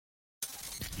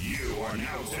are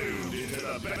now tuned into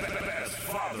the best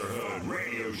fatherhood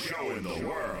radio show in the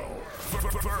world.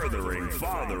 Furthering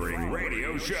Fathering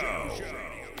Radio Show.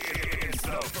 It's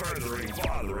the Furthering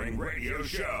Fathering Radio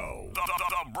Show.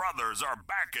 The brothers are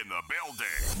back in the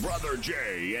building. Brother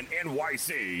J in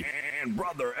NYC and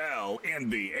Brother L in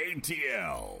the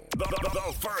ATL.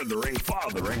 The Furthering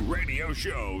Fathering Radio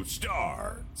Show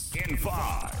starts in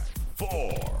 5,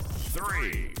 4,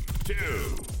 3, 2,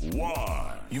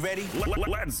 1. You ready?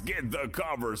 Let's get the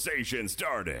conversation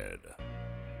started.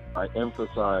 I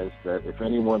emphasize that if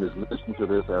anyone is listening to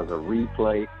this as a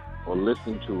replay or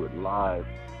listening to it live,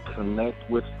 connect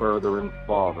with Furthering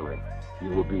Fathering. You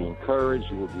will be encouraged,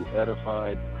 you will be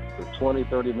edified. The 20,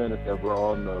 30 minutes that we're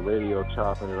on the radio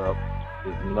chopping it up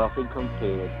is nothing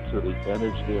compared to the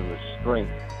energy and the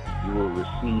strength you will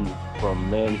receive from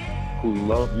men who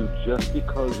love you just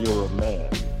because you're a man.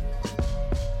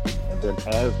 And then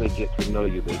as they get to know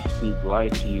you, they speak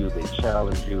life to you, they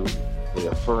challenge you, they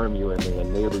affirm you, and they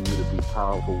enable you to be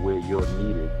powerful where you're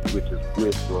needed, which is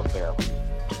with your family.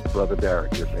 Brother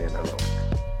Derek, you're saying hello.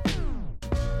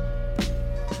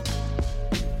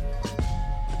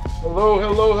 Hello,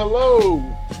 hello, hello.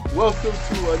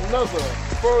 Welcome to another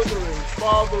Furthering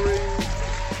Fathering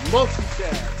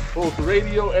Multicast, both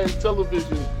radio and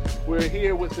television. We're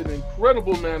here with an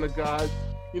incredible man of God.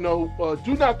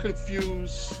 Do not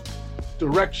confuse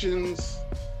directions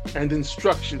and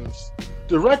instructions.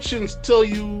 Directions tell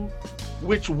you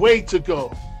which way to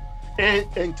go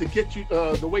and to get you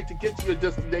the way to get to your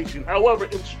destination. However,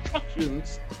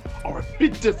 instructions are a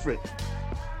bit different.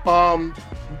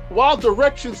 While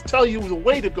directions tell you the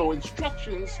way to go,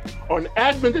 instructions are an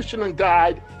admonition and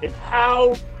guide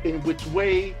in which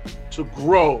way to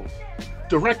grow.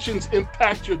 Directions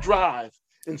impact your drive.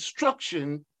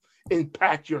 Instruction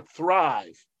impact your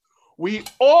thrive. We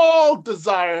all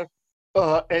desire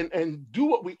and do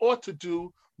what we ought to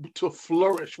do to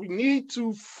flourish. We need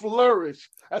to flourish.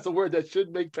 That's a word that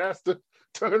should make Pastor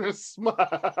Turner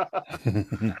smile.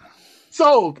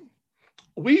 So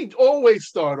we always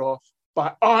start off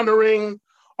by honoring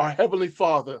our Heavenly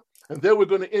Father. And then we're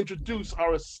going to introduce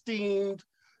our esteemed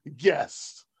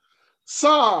guest.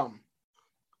 Psalm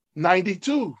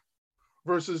 92,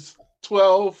 verses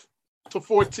 12 to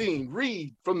 14.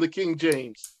 Read from the King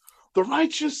James. The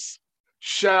righteous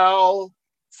shall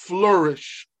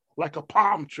flourish like a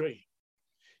palm tree.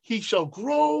 He shall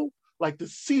grow like the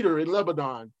cedar in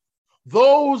Lebanon.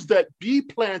 Those that be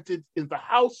planted in the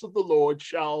house of the Lord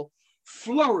shall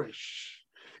flourish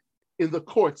in the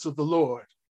courts of the Lord.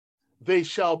 They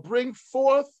shall bring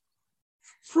forth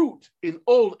fruit in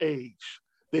old age.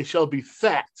 They shall be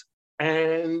fat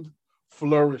and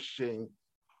flourishing.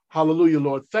 Hallelujah,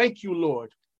 Lord. Thank you,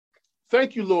 Lord.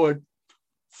 Thank you, Lord,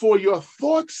 for your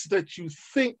thoughts that you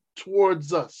think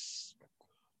towards us.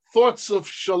 Thoughts of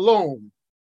shalom.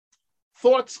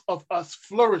 Thoughts of us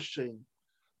flourishing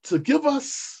to give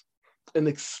us an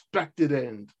expected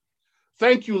end.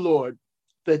 Thank you, Lord,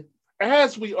 that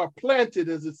as we are planted,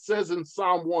 as it says in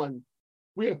Psalm 1,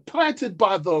 we are planted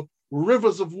by the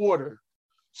rivers of water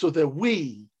so that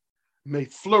we may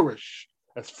flourish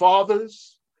as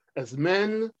fathers, as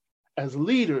men, as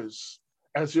leaders,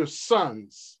 as your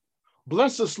sons.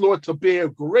 Bless us, Lord, to bear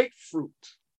great fruit,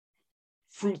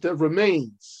 fruit that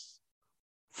remains,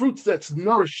 fruit that's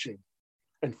nourishing,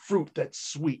 and fruit that's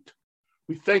sweet.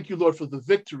 We thank you, Lord, for the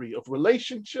victory of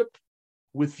relationship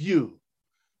with you.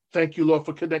 Thank you, Lord,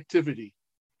 for connectivity.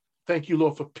 Thank you,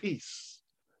 Lord, for peace.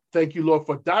 Thank you, Lord,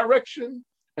 for direction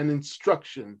and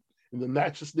instruction. In the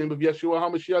matchless name of Yeshua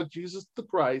HaMashiach, Jesus the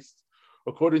Christ,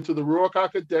 according to the Ruach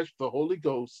HaKodesh, the Holy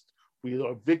Ghost, we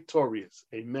are victorious.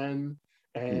 Amen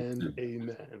and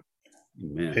amen.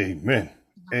 Amen. Amen.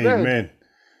 Amen.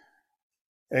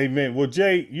 Amen. Well,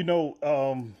 Jay,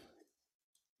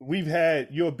 we've had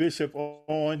your bishop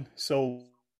on, so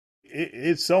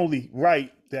it's only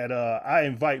right that I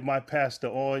invite my pastor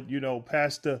on.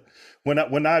 Pastor, when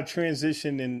I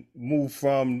transitioned and moved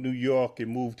from New York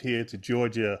and moved here to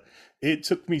Georgia, it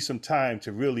took me some time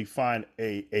to really find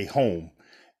a home.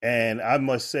 And I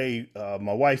must say,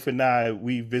 my wife and I,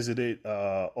 we visited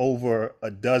over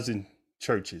a dozen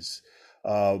churches,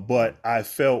 but I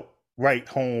felt right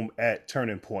home at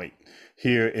Turning Point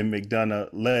here in McDonough,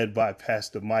 led by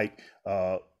Pastor Mike.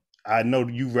 I know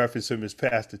you reference him as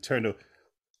Pastor Turner.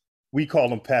 We call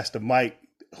him Pastor Mike,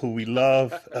 who we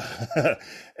love.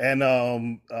 And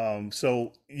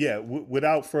so, yeah,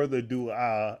 without further ado,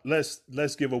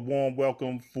 let's give a warm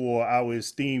welcome for our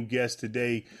esteemed guest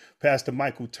today, Pastor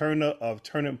Michael Turner of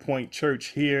Turning Point Church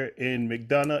here in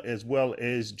McDonough, as well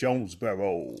as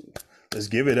Jonesboro. Let's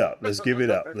give it up. Let's give it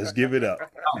up. Let's give it up.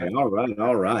 All right.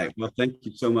 All right. Well, thank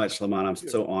you so much, Lamont. I'm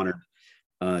so honored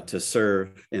to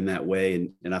serve in that way.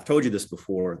 And I've told you this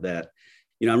before that,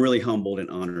 I'm really humbled and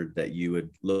honored that you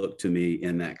would look to me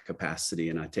in that capacity.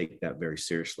 And I take that very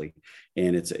seriously.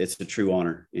 And it's a true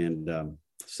honor. And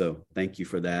so thank you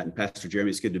for that. And Pastor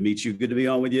Jeremy, it's good to meet you. Good to be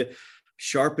on with you.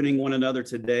 Sharpening one another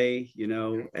today,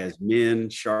 as men,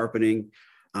 sharpening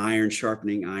iron.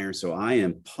 So I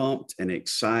am pumped and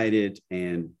excited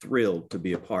and thrilled to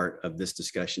be a part of this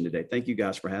discussion today. Thank you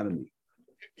guys for having me.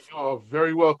 You're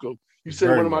very welcome. You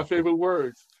said one of my favorite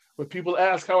words. When people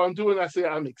ask how I'm doing, I say,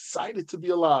 I'm excited to be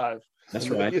alive. That's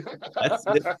right. That's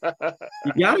it.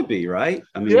 You got to be, right?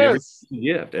 I mean, yes.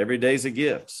 Every day's a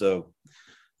gift. So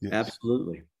yes.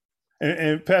 Absolutely.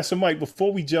 And Pastor Mike,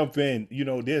 before we jump in,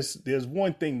 there's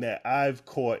one thing that I've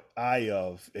caught eye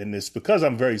of, and it's because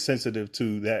I'm very sensitive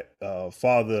to that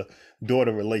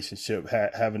father-daughter relationship,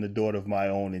 having a daughter of my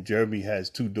own, and Jeremy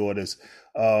has two daughters.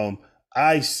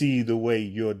 I see the way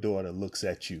your daughter looks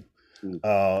at you.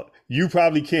 You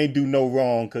probably can't do no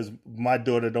wrong because my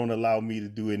daughter don't allow me to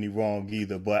do any wrong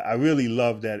either. But I really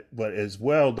love that. But as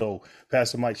well, though,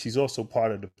 Pastor Mike, she's also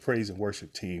part of the praise and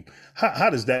worship team.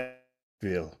 How does that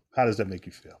feel? How does that make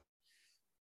you feel?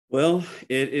 Well,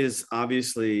 it is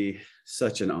obviously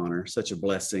such an honor, such a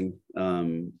blessing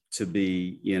to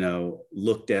be,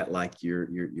 looked at like you're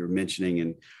mentioning.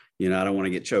 And, I don't want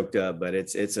to get choked up, but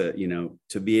it's a,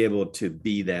 to be able to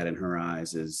be that in her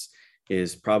eyes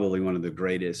is probably one of the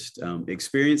greatest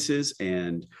experiences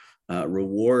and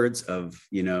rewards of,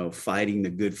 fighting the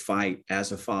good fight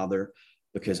as a father,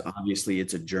 because obviously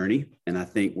it's a journey. And I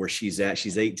think where she's at,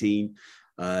 she's 18.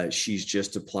 She's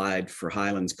just applied for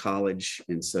Highlands College.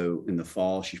 And so in the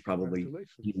fall, she's probably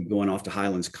going off to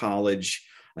Highlands College.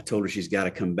 I told her she's got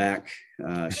to come back.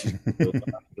 She's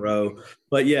grow.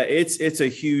 But yeah, it's a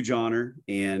huge honor.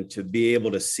 And to be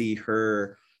able to see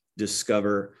her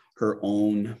discover her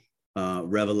own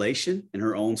revelation and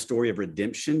her own story of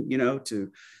redemption,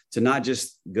 to not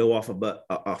just go off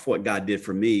what God did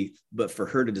for me, but for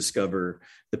her to discover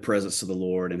the presence of the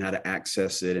Lord and how to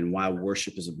access it and why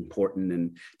worship is important,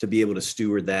 and to be able to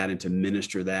steward that and to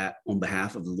minister that on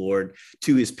behalf of the Lord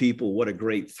to his people. What a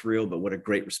great thrill, but what a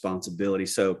great responsibility.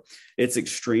 So it's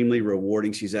extremely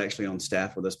rewarding. She's actually on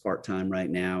staff with us part-time right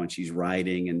now, and she's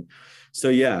writing. And so,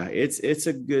 yeah, it's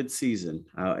a good season.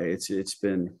 It's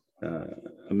been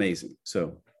amazing.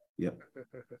 So, yep.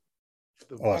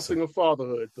 The blessing of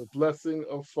fatherhood. The blessing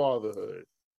of fatherhood.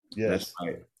 Yes.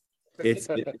 That's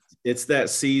right. It's that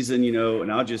season,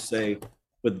 and I'll just say,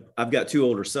 I've got two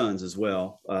older sons as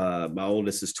well. My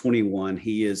oldest is 21.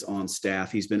 He is on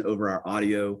staff. He's been over our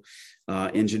audio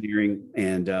engineering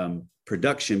and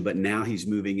production, but now he's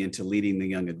moving into leading the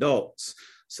young adults.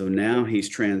 So now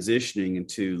he's transitioning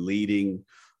into leading,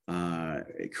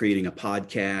 creating a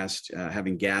podcast,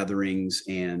 having gatherings.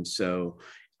 And so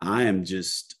I am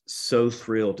just so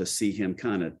thrilled to see him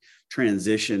kind of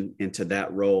transition into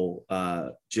that role,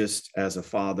 just as a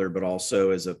father, but also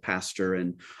as a pastor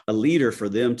and a leader. For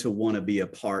them to want to be a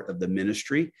part of the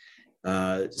ministry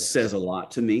says a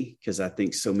lot to me, because I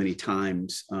think so many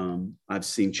times I've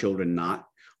seen children not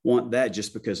want that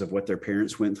just because of what their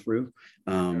parents went through.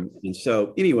 And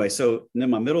so anyway, so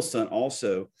then my middle son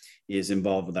also is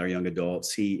involved with our young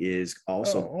adults. He is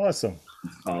also awesome in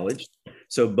college.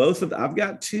 So I've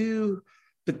got two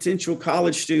potential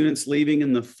college students leaving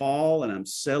in the fall, and I'm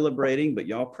celebrating, but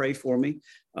y'all pray for me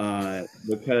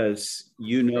because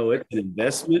it's an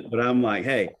investment. But I'm like,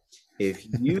 hey, if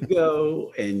you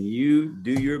go and you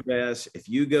do your best, if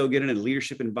you go get in a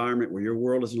leadership environment where your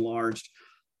world is enlarged,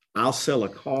 I'll sell a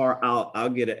car. I'll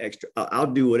get an extra. I'll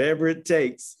do whatever it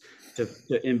takes to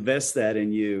invest that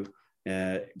in you,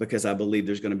 because I believe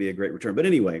there's going to be a great return. But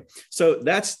anyway, so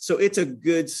it's a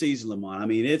good season, Lamont. I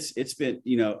mean, it's been,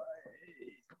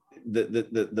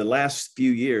 the last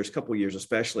few years, couple of years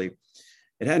especially,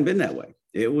 it hadn't been that way.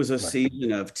 It was a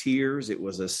season of tears. It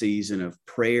was a season of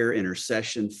prayer,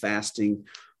 intercession, fasting,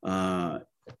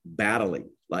 battling,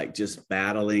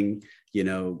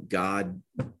 God,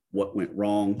 what went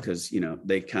wrong, because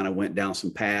they kind of went down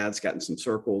some paths, got in some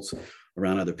circles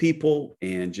around other people,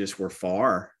 and just were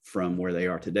far from where they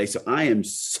are today. So I am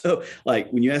so,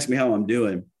 when you ask me how I'm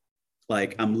doing,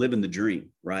 I'm living the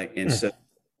dream, right? And so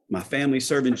my family's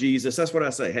serving Jesus. That's what I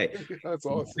say. Hey, that's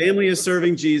awesome. My family is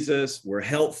serving Jesus. We're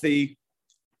healthy.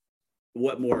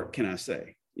 What more can I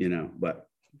say? But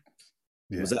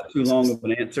was that too long of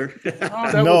an answer?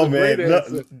 No, man.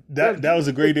 That was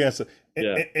a great answer.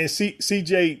 Yeah. And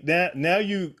CJ, now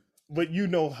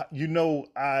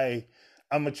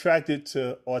I'm attracted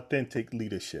to authentic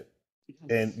leadership.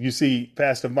 And you see,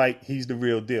 Pastor Mike, he's the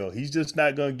real deal. He's just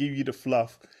not going to give you the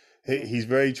fluff. He's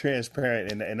very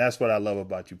transparent, and that's what I love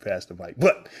about you, Pastor Mike.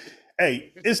 But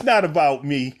hey, it's not about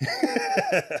me.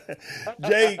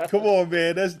 Jay, come on,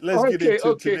 man. Let's get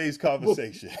into today's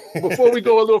conversation. Before we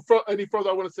go any further,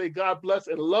 I want to say God bless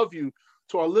and love you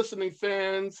to our listening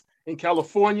fans in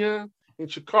California, in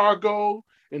Chicago,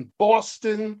 in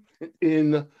Boston,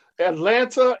 in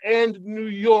Atlanta, and New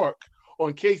York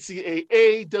on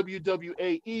KCAA,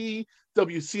 WWAE,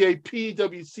 WCAP,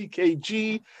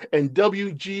 WCKG, and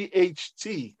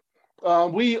WGHT.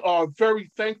 We are very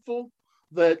thankful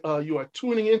that you are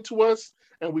tuning into us,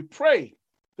 and we pray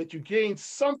that you gain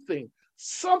something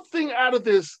out of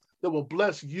this that will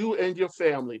bless you and your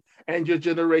family and your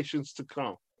generations to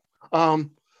come.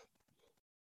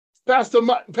 Pastor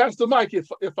Mike,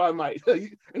 if I might, and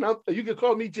you can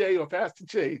call me Jay or Pastor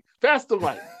Jay. Pastor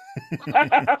Mike.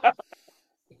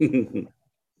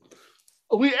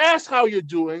 We asked how you're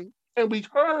doing, and we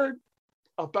heard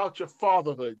about your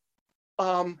fatherhood.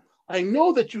 I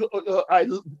know that I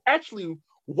actually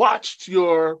watched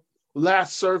your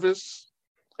last service,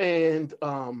 and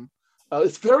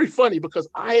it's very funny because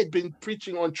I had been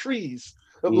preaching on trees.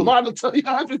 Lon will tell you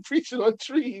I've been preaching on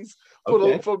trees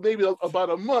for maybe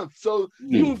about a month. So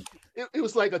it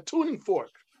was like a tuning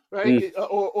fork, right?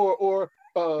 Or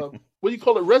what do you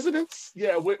call it? Resonance?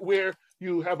 Yeah, where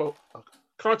you have a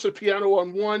concert piano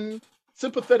on one,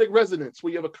 sympathetic resonance,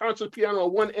 where you have a concert piano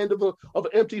on one end of an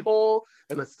empty hall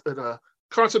and a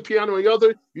concert piano on the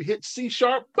other. You hit C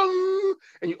sharp, boom,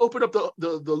 and you open up the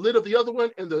lid of the other one,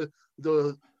 and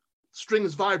the string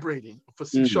is vibrating for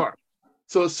C sharp.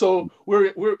 So there's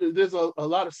a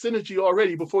lot of synergy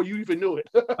already before you even knew it.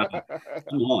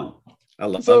 Come on, I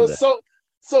love that.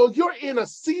 So you're in a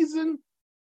season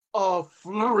of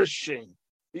flourishing,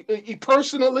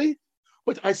 personally,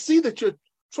 but I see that you're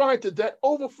trying to, that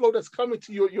overflow that's coming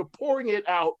to you, you're pouring it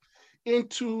out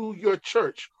into your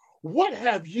church. What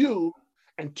have you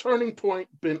and Turning Point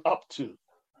been up to?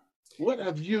 What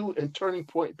have you and Turning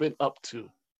Point been up to?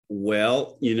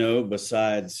 Well,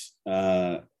 besides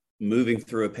moving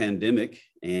through a pandemic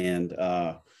and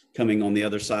coming on the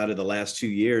other side of the last 2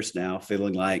 years now,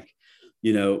 feeling like,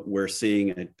 we're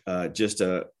seeing just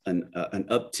an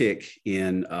uptick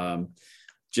in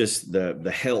just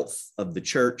the health of the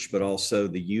church, but also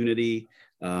the unity,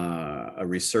 a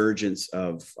resurgence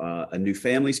of new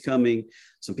families coming,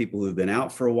 some people who've been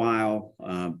out for a while,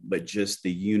 but just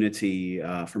the unity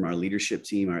from our leadership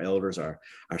team, our elders, our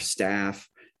staff.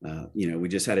 We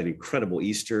just had an incredible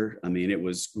Easter. I mean, it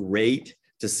was great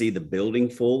to see the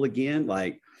building full again.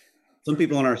 Like, some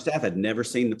people on our staff had never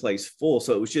seen the place full.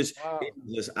 So it was just, wow.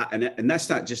 And that's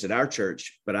not just at our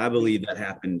church, but I believe that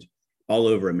happened all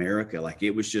over America. Like,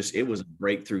 it was a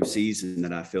breakthrough season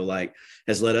that I feel like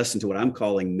has led us into what I'm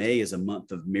calling May as a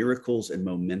month of miracles and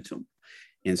momentum.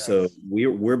 And so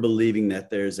we're believing that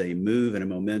there's a move and a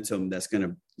momentum that's going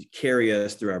to carry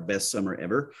us through our best summer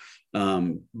ever.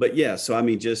 But yeah, so I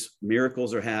mean, just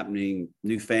miracles are happening.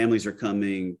 New families are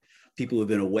coming. People who've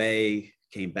been away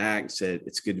came back, said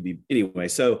it's good to be anyway.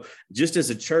 So just as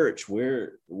a church, we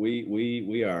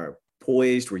are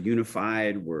poised, we're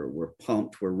unified, we're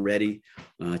pumped, we're ready,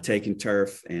 taking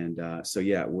turf. And so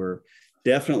yeah, we're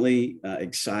definitely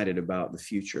excited about the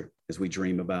future as we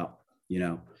dream about,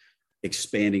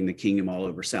 expanding the kingdom all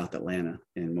over South Atlanta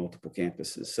and multiple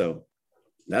campuses. So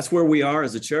that's where we are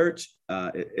as a church.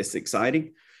 It's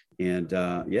exciting. And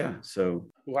so.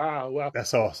 Wow.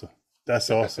 That's awesome.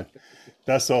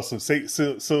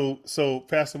 So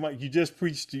Pastor Mike, you just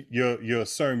preached your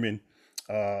sermon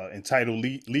entitled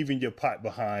Leaving Your Pot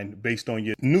Behind, based on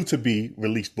your new to be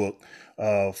released book,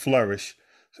 Flourish,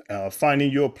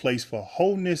 Finding Your Place for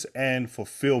Wholeness and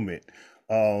Fulfillment.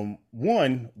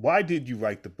 One, why did you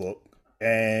write the book?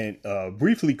 And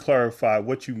briefly clarify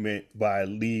what you meant by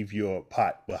leave your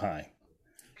pot behind.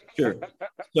 Sure.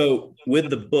 So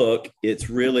with the book, it's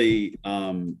really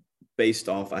based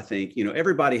off, I think,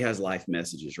 everybody has life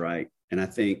messages, right? And I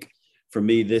think for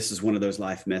me, this is one of those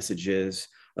life messages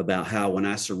about how when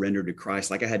I surrendered to Christ,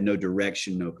 like I had no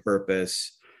direction, no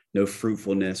purpose, no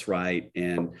fruitfulness, right?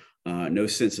 And no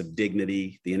sense of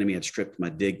dignity. The enemy had stripped my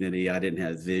dignity. I didn't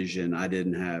have vision. I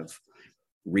didn't have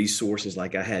resources.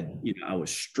 Like I had, I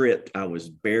was stripped, I was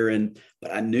barren,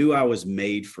 but I knew I was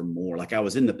made for more. Like I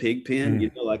was in the pig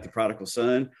pen, like the prodigal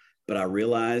son, but I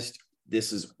realized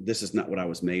this is not what I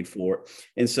was made for.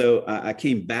 And so I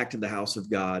came back to the house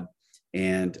of God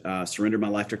and surrendered my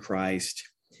life to Christ,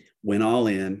 went all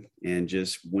in and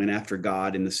just went after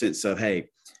God in the sense of, hey,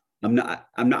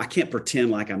 I can't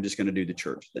pretend like I'm just going to do the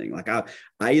church thing. Like I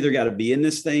either got to be in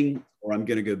this thing or I'm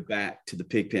going to go back to the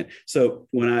pig pen. So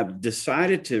when I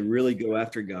decided to really go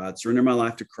after God, surrender my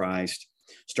life to Christ,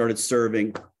 started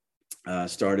serving,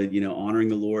 started, honoring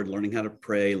the Lord, learning how to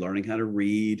pray, learning how to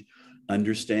read,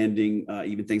 understanding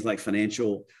even things like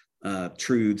financial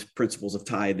truths, principles of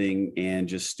tithing, and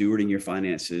just stewarding your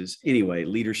finances. Anyway,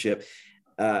 leadership.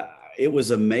 It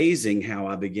was amazing how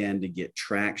I began to get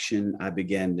traction. I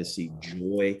began to see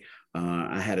joy.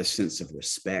 I had a sense of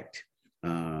respect.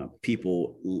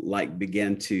 People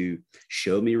began to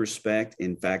show me respect.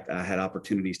 In fact, I had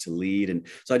opportunities to lead. And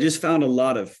so I just found a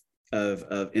lot of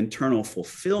internal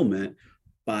fulfillment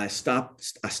by I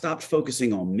stopped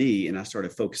focusing on me and I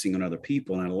started focusing on other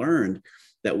people. And I learned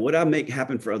that what I make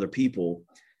happen for other people,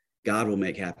 God will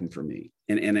make happen for me.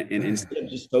 And instead of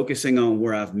just focusing on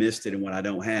where I've missed it and what I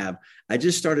don't have, I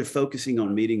just started focusing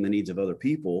on meeting the needs of other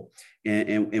people.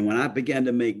 And when I began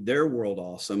to make their world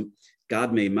awesome,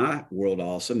 God made my world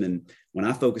awesome. And when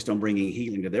I focused on bringing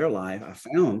healing to their life, I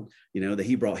found, that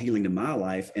he brought healing to my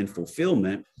life and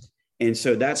fulfillment. And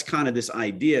so that's kind of this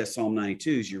idea, Psalm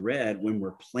 92, as you read, when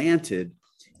we're planted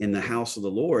in the house of the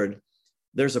Lord,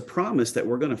 there's a promise that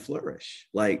we're going to flourish.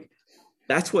 Like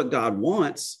that's what God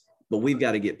wants, but we've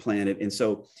got to get planted. And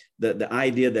so the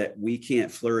idea that we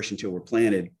can't flourish until we're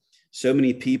planted, so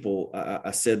many people,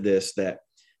 I said this, that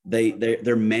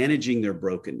they're managing their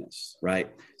brokenness, right?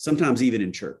 Sometimes even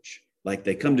in church, like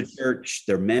they come to church,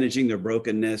 they're managing their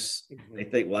brokenness. Mm-hmm. They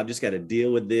think, well, I've just got to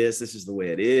deal with this. This is the way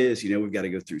it is. We've got to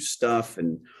go through stuff.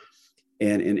 And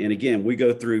again, we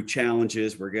go through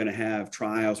challenges. We're going to have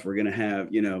trials. We're going to have,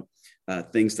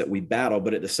 things that we battle.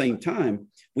 But at the same time,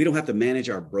 we don't have to manage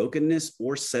our brokenness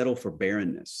or settle for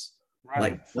barrenness. Right.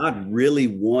 Like God really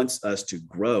wants us to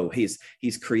grow. He's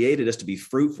created us to be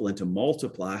fruitful and to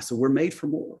multiply. So we're made for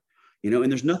more,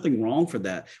 and there's nothing wrong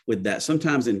with that.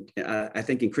 Sometimes I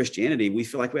think in Christianity, we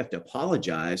feel like we have to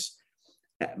apologize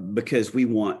because we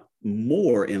want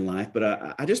more in life.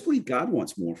 But I just believe God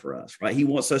wants more for us, right? He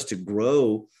wants us to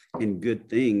grow in good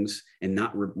things and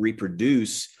not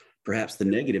reproduce perhaps the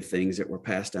negative things that were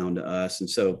passed down to us. And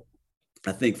so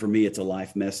I think for me, it's a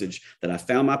life message that I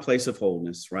found my place of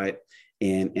wholeness, right?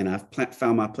 And I've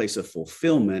found my place of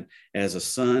fulfillment as a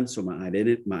son. So my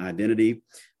identity,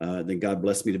 then God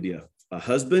blessed me to be a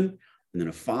husband and then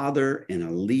a father and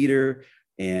a leader.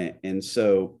 And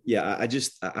so, yeah,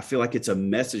 I feel like it's a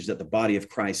message that the body of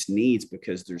Christ needs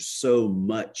because there's so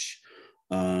much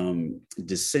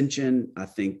dissension. I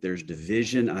think there's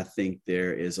division. I think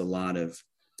there is a lot of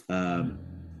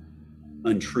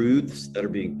untruths that are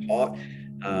being taught.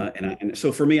 And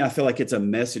so for me, I feel like it's a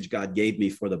message God gave me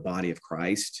for the body of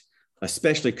Christ,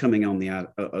 especially coming on the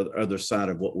other side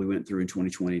of what we went through in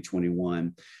 2020,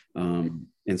 21.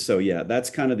 And so, yeah, that's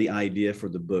kind of the idea for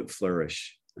the book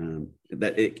Flourish,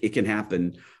 that it can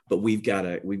happen, but we've got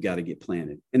to get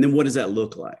planted. And then what does that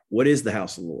look like? What is the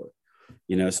house of the Lord?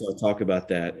 So I'll talk about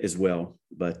that as well.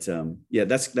 But yeah,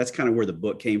 that's kind of where the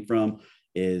book came from.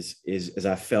 Is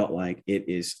I felt like it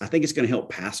is, I think it's going to help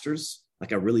pastors.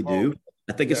 Like I really do.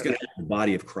 I think it's going to help the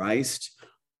body of Christ.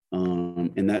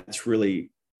 And that's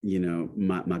really,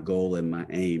 my goal and my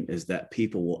aim is that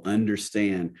people will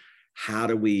understand how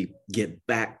do we get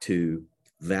back to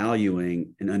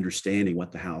valuing and understanding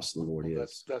what the house of the Lord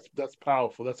is. That's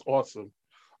powerful. That's awesome.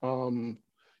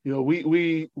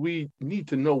 We need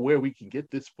to know where we can get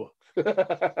this book.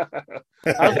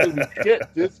 How do we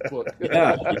get this book?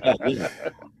 Yeah.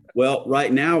 Well,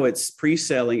 right now it's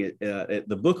pre-selling.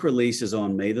 The book release is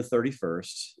on May the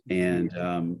 31st,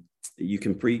 and you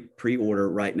can pre-order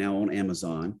right now on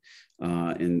Amazon.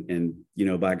 And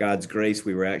by God's grace,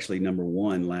 we were actually number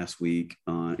one last week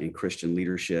in Christian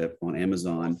leadership on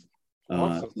Amazon.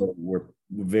 Awesome. So we're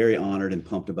very honored and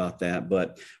pumped about that.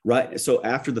 But so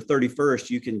after the 31st,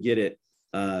 you can get it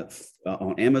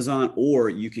on Amazon, or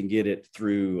you can get it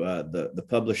through the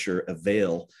publisher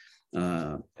Avail.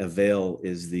 Avail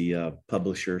is the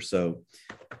publisher. So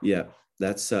yeah,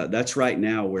 that's right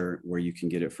now where you can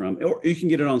get it from, or you can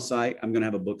get it on site. I'm going to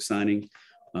have a book signing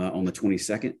on the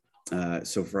 22nd.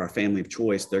 So for our family of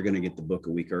choice, they're going to get the book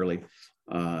a week early,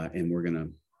 and we're going to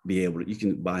be able to, you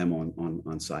can buy them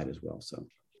on site as well. So.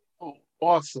 Oh,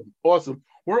 awesome.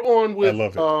 We're on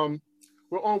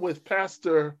with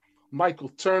Pastor Michael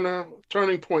Turner,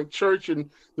 Turning Point Church,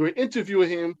 and we're interviewing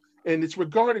him, and it's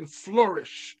regarding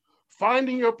Flourish,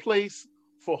 finding your place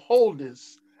for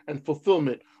wholeness and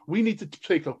fulfillment. We need to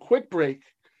take a quick break,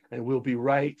 and we'll be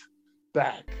right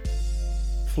back.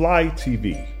 Fly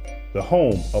TV, the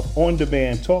home of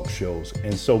on-demand talk shows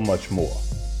and so much more.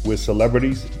 where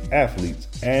celebrities, athletes,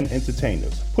 and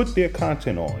entertainers put their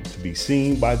content on to be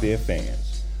seen by their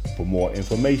fans. For more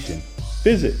information,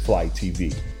 visit Fly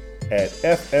TV at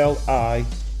fli.tv.com.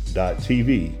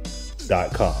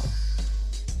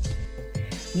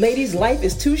 Ladies, life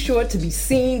is too short to be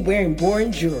seen wearing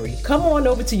boring jewelry. Come on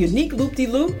over to Unique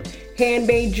Loop-de-Loop,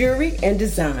 handmade jewelry and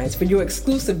designs for your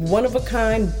exclusive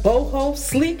one-of-a-kind, boho,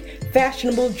 sleek,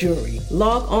 fashionable jewelry.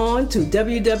 Log on to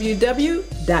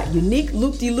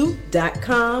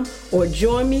www.uniqueloopdeloop.com or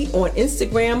join me on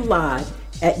Instagram Live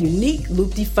at Unique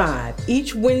Loop-de-5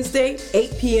 each Wednesday,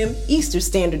 8 p.m. Eastern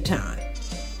Standard Time.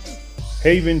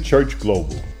 Haven Church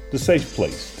Global, the safe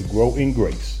place to grow in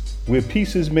grace, where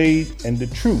peace is made and the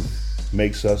truth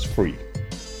makes us free.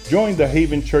 Join the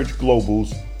Haven Church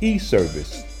Global's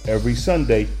e-service every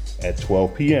Sunday at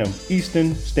 12 p.m.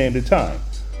 Eastern Standard Time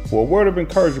for a word of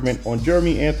encouragement on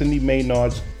Jeremy Anthony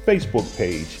Maynard's Facebook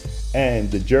page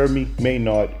and the Jeremy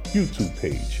Maynard YouTube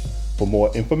page. For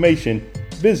more information,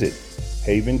 visit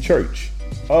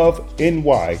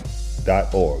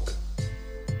havenchurchofny.org.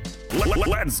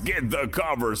 Let's get the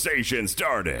conversation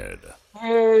started.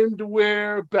 And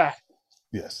we're back.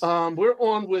 Yes. We're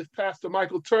on with Pastor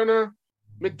Michael Turner,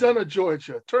 McDonough,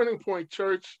 Georgia, Turning Point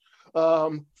Church.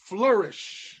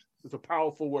 Flourish is a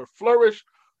powerful word. Flourish,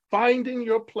 finding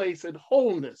your place in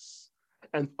wholeness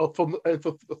and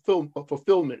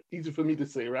fulfillment. Easy for me to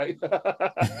say, right?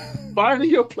 Finding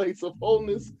your place of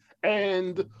wholeness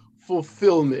and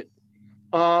fulfillment.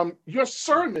 Your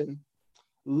sermon,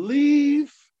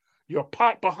 Leave Your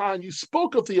Pot Behind, you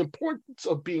spoke of the importance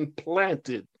of being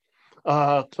planted,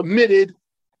 committed,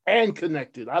 and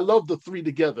connected. I love the three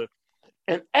together.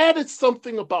 And added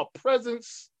something about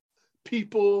presence,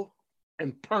 people,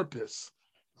 and purpose.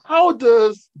 How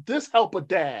does this help a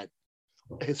dad,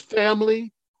 his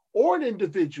family, or an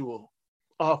individual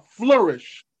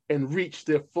flourish and reach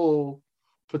their full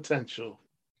potential?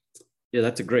 Yeah,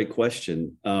 that's a great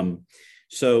question.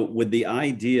 So with the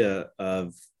idea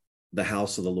of the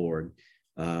house of the Lord,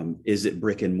 is it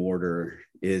brick and mortar?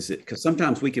 Is it, because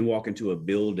sometimes we can walk into a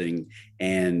building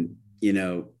and,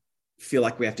 feel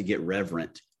like we have to get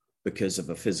reverent because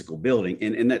of a physical building.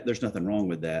 And that, there's nothing wrong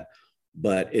with that,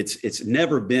 but it's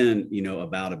never been,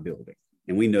 about a building.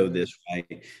 And we know this,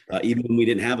 right? Even when we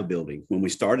didn't have a building, when we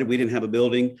started, we didn't have a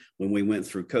building. When we went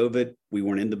through COVID, we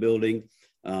weren't in the building.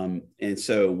 And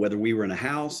so whether we were in a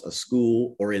house, a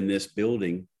school, or in this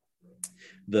building,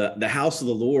 the house of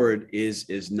the Lord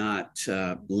is not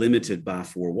limited by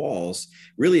four walls.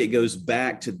 Really, it goes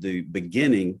back to the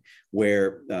beginning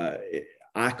where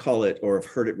I call it, or have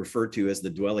heard it referred to as the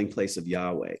dwelling place of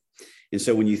Yahweh. And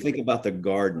so when you think about the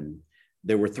garden,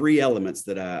 there were three elements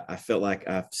that I felt like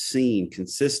I've seen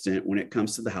consistent when it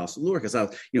comes to the house of the Lord.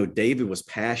 Because David was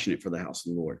passionate for the house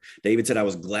of the Lord. David said, I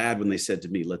was glad when they said to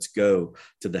me, let's go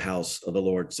to the house of the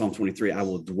Lord. Psalm 23, I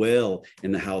will dwell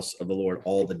in the house of the Lord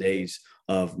all the days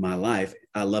of my life.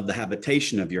 I love the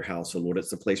habitation of your house, O Lord.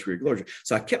 It's the place where your glory.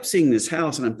 So I kept seeing this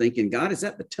house and I'm thinking, God, is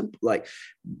that the temple?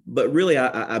 But really,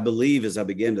 I believe as I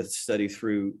began to study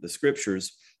through the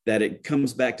scriptures, that it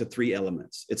comes back to three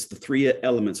elements. It's the three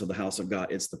elements of the house of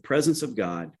God. It's the presence of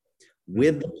God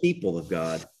with the people of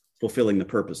God, fulfilling the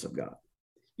purpose of God.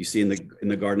 You see in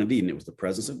the Garden of Eden, it was the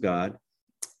presence of God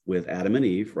with Adam and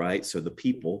Eve, right? So the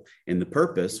people and the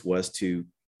purpose was to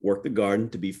work the garden,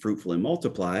 to be fruitful and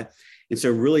multiply. And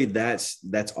so really that's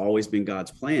always been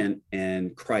God's plan,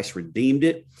 and Christ redeemed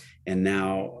it. And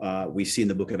now we see in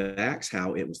the book of Acts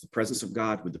how it was the presence of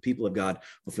God with the people of God,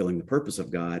 fulfilling the purpose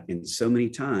of God. And so many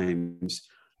times,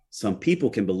 some people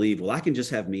can believe, well, I can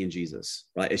just have me and Jesus,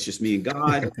 right? It's just me and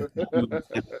God. I'm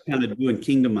kind of doing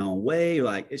kingdom my own way.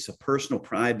 Like it's a personal,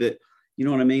 private, you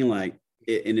know what I mean? And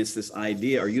it's this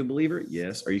idea, are you a believer?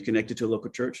 Yes. Are you connected to a local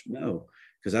church? No,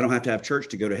 because I don't have to have church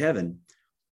to go to heaven.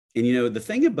 And the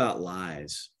thing about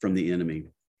lies from the enemy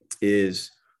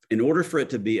is, in order for it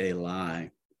to be a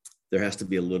lie, there has to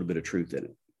be a little bit of truth in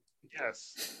it.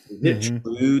 Yes. Is it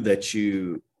true that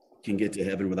you can get to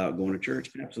heaven without going to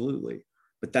church? Absolutely.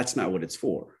 But that's not what it's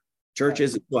for. Church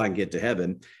isn't so I can get to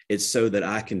heaven. It's so that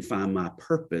I can find my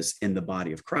purpose in the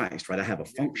body of Christ, right? I have a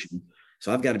function.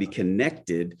 So I've got to be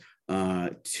connected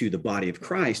to the body of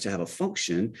Christ to have a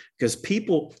function, because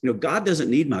people, God doesn't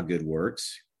need my good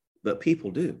works, but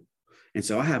people do. And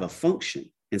so I have a function.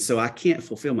 And so I can't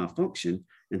fulfill my function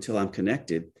until I'm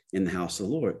connected in the house of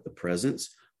the Lord, the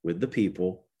presence with the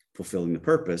people, fulfilling the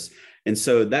purpose. And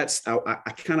so that's,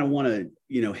 I kind of want to,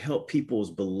 help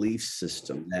people's belief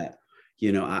system that,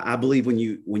 I believe when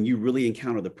you really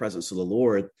encounter the presence of the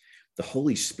Lord, the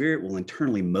Holy Spirit will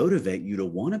internally motivate you to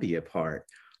want to be a part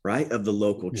right, of the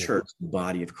local church, the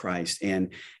body of Christ.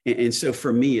 And so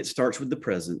for me, it starts with the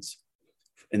presence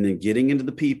and then getting into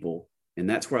the people. And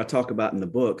that's where I talk about in the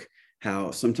book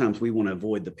how sometimes we want to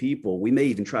avoid the people. We may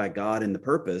even try God and the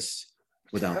purpose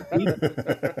without the people.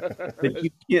 But you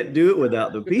can't do it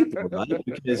without the people, right?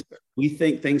 Because we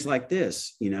think things like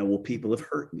this, well, people have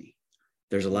hurt me.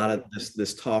 There's a lot of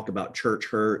this talk about church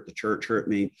hurt, the church hurt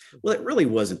me. Well, it really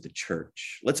wasn't the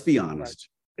church. Let's be honest.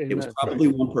 Right. It was probably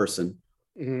one person,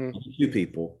 two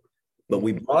people, but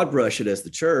we broad brush it as the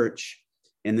church,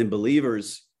 and then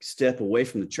believers step away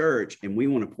from the church and we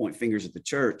want to point fingers at the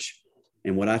church.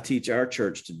 And what I teach our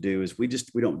church to do is we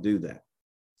don't do that.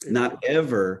 Not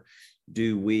ever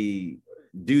do we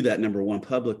do that, number one,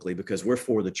 publicly, because we're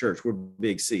for the church. We're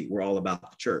big C. We're all about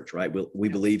the church, right? We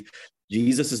believe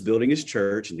Jesus is building his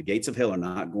church and the gates of hell are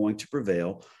not going to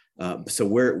prevail. So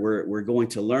we're going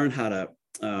to learn how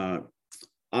to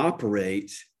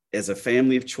operate as a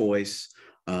family of choice,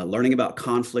 learning about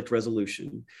conflict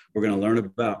resolution. We're going to learn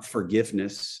about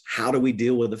forgiveness. How do we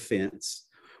deal with offense?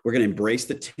 We're going to embrace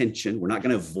the tension. We're not going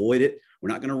to avoid it. We're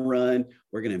not going to run.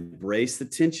 We're going to embrace the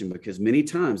tension, because many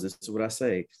times, this is what I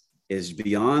say, is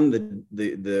beyond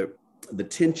the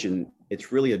tension,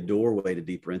 it's really a doorway to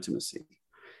deeper intimacy.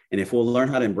 And if we'll learn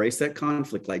how to embrace that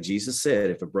conflict, like Jesus said,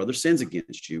 if a brother sins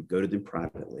against you, go to them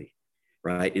privately,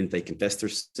 right? And if they confess their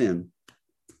sin,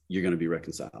 you're going to be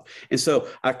reconciled. And so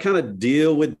I kind of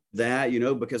deal with that,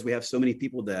 because we have so many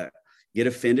people that get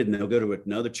offended and they'll go to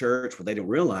another church. What they don't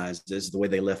realize is the way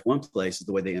they left one place is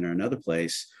the way they enter another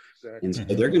place. Exactly. And so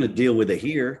they're going to deal with it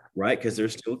here, right? Because they're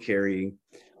still carrying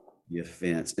the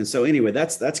offense. And so anyway,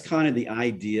 that's kind of the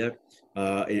idea.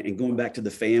 And going back to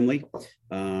the family,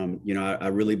 I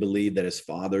really believe that as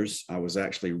fathers,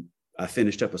 I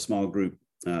finished up a small group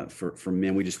for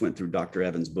men. We just went through Dr.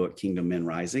 Evans' book, Kingdom Men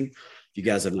Rising. If you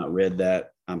guys have not read that,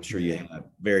 I'm sure you have.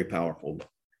 Very powerful.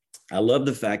 I love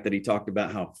the fact that he talked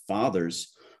about how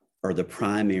fathers are the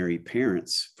primary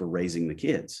parents for raising the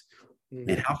kids. Mm-hmm.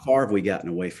 And how far have we gotten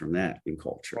away from that in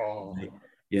culture? Oh. Right?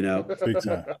 Yeah.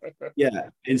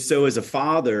 And so as a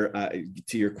father,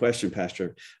 to your question,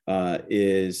 Pastor,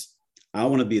 is I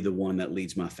want to be the one that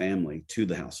leads my family to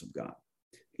the house of God.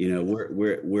 We're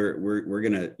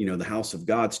going to, the house of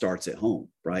God starts at home,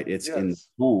 right? It's in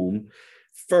home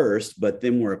first, but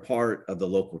then we're a part of the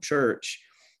local church.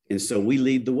 And so we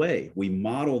lead the way. We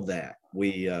model that.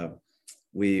 We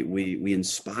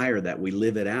inspire that. We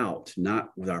live it out,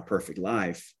 not with our perfect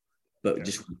life, but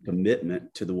just with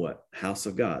commitment to the house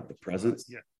of God, the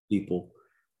presence, people,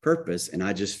 purpose. And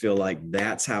I just feel like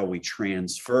that's how we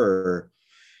transfer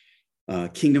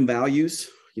kingdom values,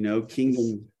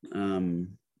 kingdom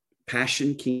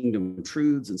passion, kingdom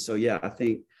truths. And so, I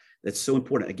think that's so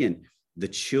important. Again, the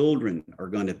children are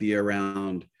going to be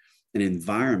around an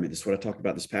environment. That's what I talked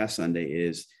about this past Sunday,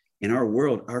 is in our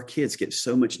world, our kids get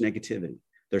so much negativity.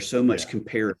 There's so much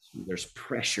comparison. There's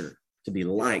pressure to be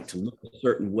liked, to look a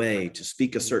certain way, to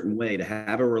speak a certain way, to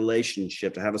have a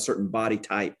relationship, to have a certain body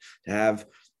type, to have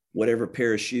whatever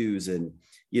pair of shoes. And,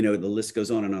 the list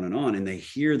goes on and on and on. And they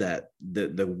hear that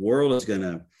the world is going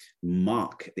to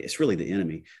mock. It's really the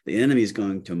enemy. The enemy is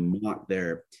going to mock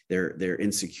their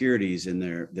insecurities and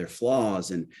their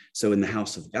flaws. And so in the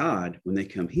house of God, when they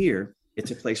come here,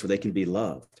 it's a place where they can be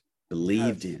loved,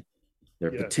 believed in,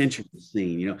 their potential is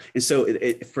seen, And so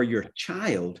for your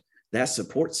child, that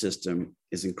support system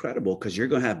is incredible, because you're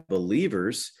going to have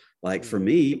believers. Like for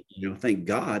me, thank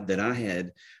God that I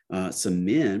had some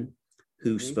men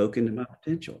who spoke into my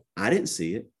potential. I didn't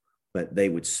see it, but they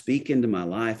would speak into my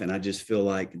life. And I just feel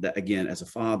like that, again, as a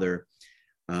father,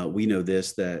 we know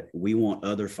this, that we want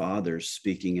other fathers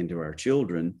speaking into our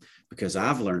children, because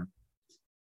I've learned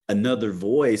another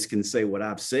voice can say what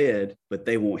I've said, but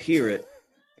they won't hear it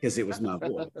because it was my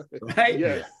voice, right?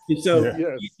 Yes.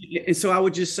 And so I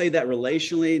would just say that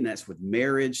relationally, and that's with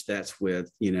marriage, that's with,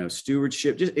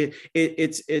 stewardship, just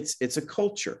it's a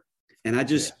culture. And I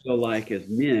just feel like as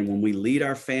men, when we lead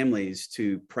our families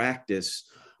to practice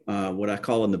what I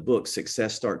call in the book,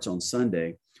 success starts on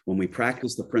Sunday, when we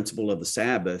practice the principle of the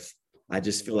Sabbath, I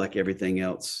just feel like everything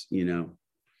else,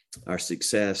 our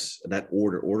success, that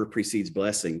order precedes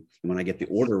blessing. And when I get the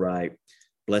order right,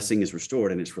 blessing is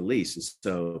restored and it's released. And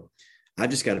so I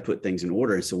just got to put things in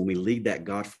order. And so when we lead that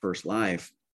God first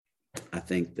life, I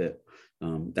think that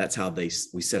that's how we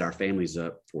set our families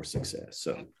up for success.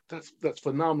 So that's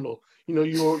phenomenal.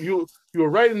 You were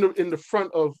right in the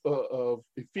front of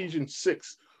Ephesians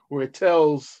 6, where it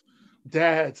tells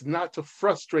dads not to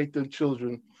frustrate their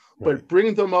children, but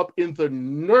bring them up in the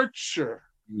nurture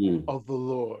of the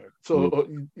Lord. So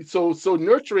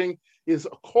nurturing is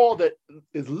a call that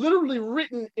is literally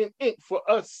written in ink for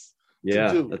us to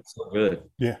do. That's so good.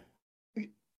 Yeah.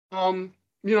 And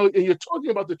you're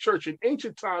talking about the church. In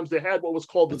ancient times, they had what was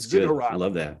called the ziggurat. I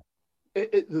love that.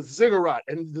 The ziggurat.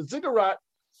 And the ziggurat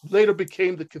later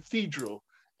became the cathedral.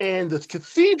 And the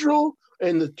cathedral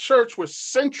and the church were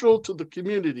central to the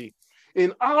community.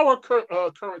 In our current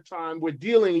time, we're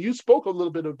dealing, you spoke a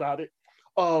little bit about it,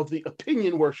 of the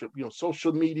opinion worship,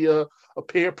 social media,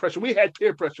 peer pressure. We had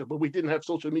peer pressure, but we didn't have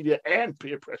social media and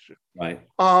peer pressure. Right.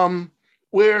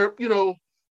 Where,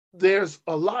 there's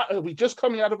a lot, we just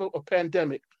coming out of a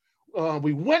pandemic.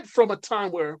 We went from a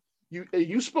time where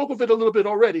you spoke of it a little bit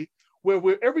already,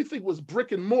 where everything was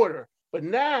brick and mortar, but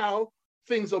now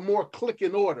things are more click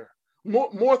and order.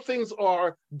 More things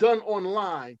are done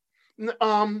online.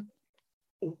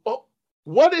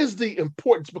 What is the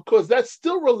importance? Because that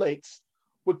still relates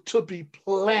to be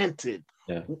planted.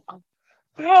 Yeah.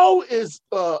 Why is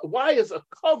a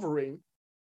covering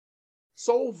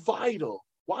so vital?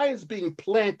 Why is being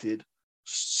planted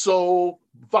so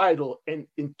vital and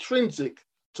intrinsic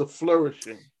to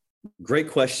flourishing? Great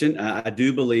question. I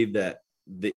do believe that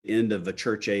the end of the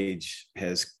church age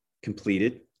has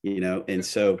completed, and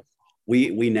so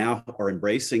we now are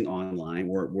embracing online.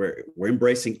 We're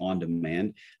embracing on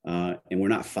demand, and we're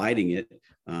not fighting it.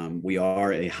 We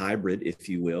are a hybrid, if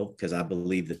you will, because I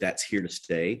believe that that's here to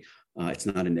stay. It's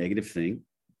not a negative thing.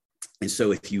 And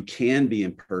so if you can be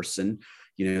in person,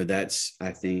 that's,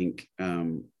 I think,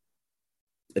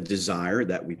 a desire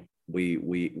that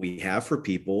we have for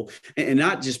people, and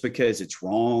not just because it's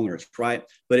wrong or it's right,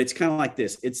 but it's kind of like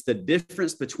this. It's the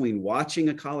difference between watching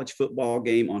a college football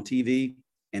game on TV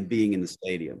and being in the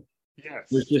stadium. Yes.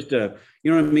 There's just you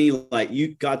know what I mean? Like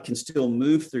God can still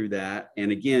move through that.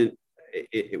 And again,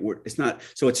 it's not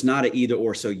an either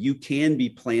or. So you can be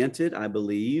planted, I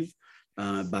believe.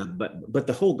 But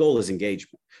the whole goal is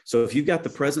engagement. So if you've got the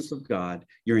presence of God,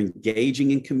 you're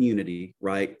engaging in community,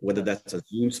 right? Whether that's a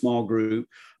Zoom small group,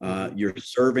 you're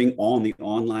serving on the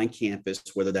online campus,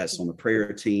 whether that's on the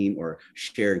prayer team or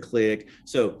share and click.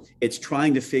 So it's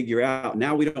trying to figure out,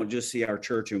 now we don't just see our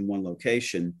church in one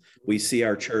location. We see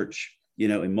our church,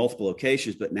 in multiple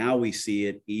locations, but now we see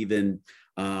it even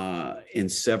in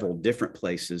several different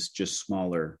places, just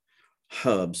smaller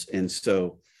hubs. And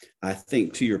so I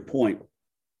think, to your point,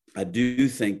 I do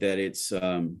think that it's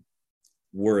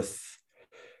worth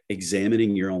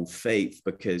examining your own faith,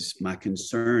 because my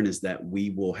concern is that we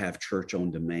will have church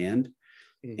on demand.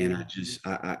 Mm-hmm.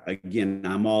 And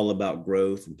I'm all about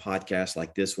growth, and podcasts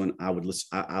like this one. I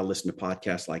listen to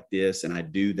podcasts like this, and I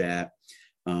do that.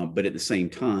 But at the same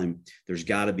time, there's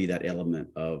got to be that element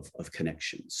of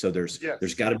connection. So there's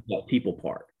got to be that people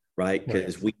part. Right.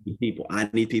 Because we need people. I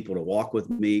need people to walk with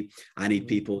me. I need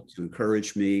people to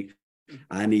encourage me.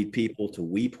 I need people to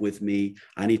weep with me.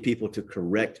 I need people to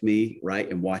correct me, right,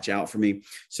 and watch out for me.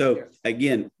 So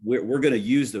again, we're going to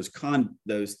use those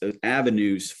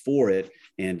avenues for it,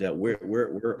 and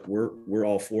we're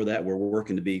all for that. We're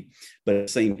working to be, but at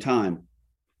the same time,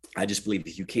 I just believe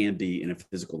that you can be in a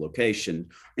physical location,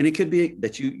 and it could be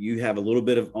that you have a little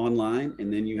bit of online,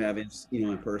 and then you have it,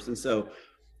 in person. So.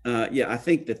 I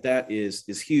think that is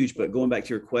huge. But going back to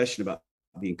your question about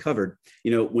being covered,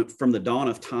 from the dawn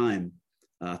of time,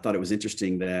 I thought it was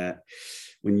interesting that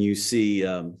when you see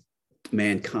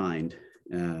mankind,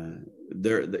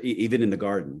 even in the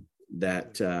garden,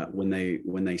 that when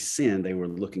they sinned, they were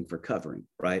looking for covering,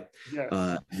 right?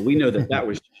 Yes. We know that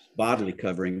was bodily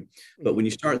covering, but when you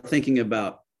start thinking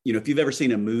about, if you've ever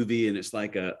seen a movie and it's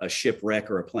like a shipwreck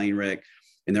or a plane wreck,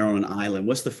 and they're on an island,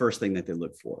 what's the first thing that they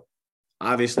look for?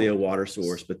 Obviously a water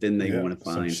source, but then they want to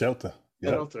find shelter.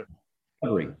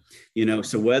 Covering.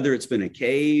 So whether it's been a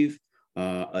cave,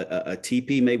 a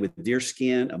teepee made with deer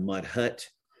skin, a mud hut,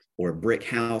 or a brick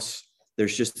house,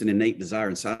 there's just an innate desire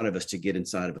inside of us to get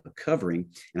inside of a covering.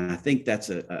 And I think that's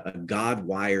a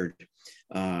God-wired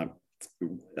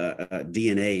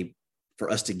DNA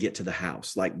for us to get to the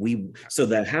house. So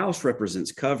that house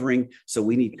represents covering. So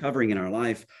we need covering in our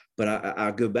life. But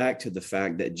I go back to the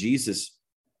fact that Jesus,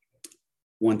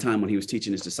 one time when he was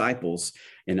teaching his disciples,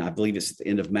 and I believe it's at the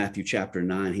end of Matthew chapter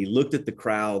 9, he looked at the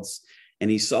crowds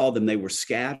and he saw them. They were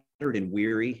scattered and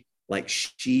weary, like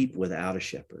sheep without a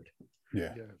shepherd.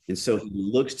 Yeah. And so he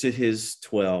looks to his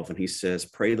 12 and he says,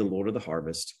 pray the Lord of the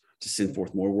harvest to send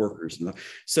forth more workers.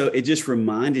 So it just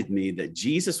reminded me that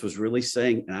Jesus was really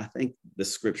saying, and I think the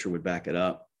scripture would back it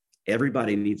up,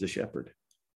 everybody needs a shepherd.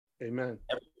 Amen.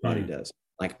 Everybody does.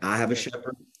 Like I have a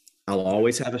shepherd. I'll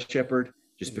always have a shepherd.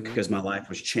 just because my life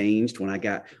was changed when I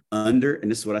got under, and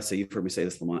this is what I say, you've heard me say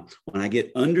this, Lamont, when I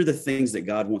get under the things that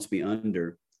God wants me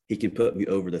under, he can put me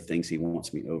over the things he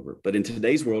wants me over. But in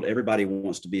today's world, everybody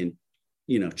wants to be in,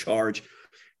 charge.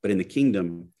 But in the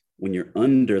kingdom, when you're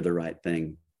under the right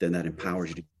thing, then that empowers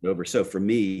you to get over. So for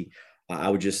me, I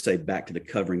would just say back to the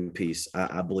covering piece.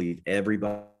 I believe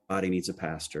everybody needs a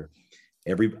pastor.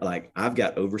 I've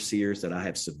got overseers that I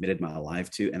have submitted my life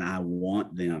to, and I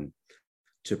want them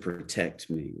to protect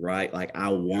me, right? Like I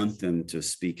want them to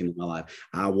speak into my life.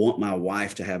 I want my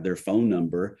wife to have their phone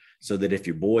number so that if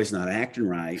your boy's not acting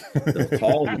right, they'll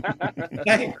call you.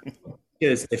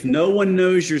 Because if no one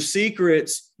knows your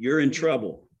secrets, you're in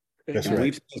trouble. That's and right.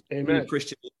 We've seen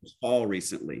Christian fall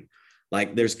recently.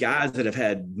 Like there's guys that have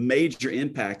had major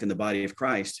impact in the body of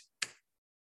Christ.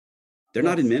 They're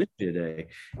not in ministry today.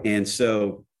 And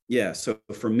so, so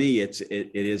for me, it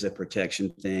is a protection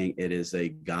thing. It is a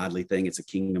godly thing. It's a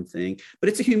kingdom thing, but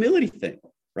it's a humility thing,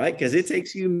 right? Because it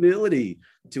takes humility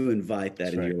to invite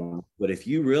that in your life. But if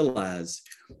you realize,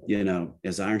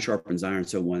 as iron sharpens iron,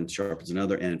 so one sharpens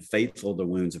another, and faithful the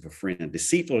wounds of a friend,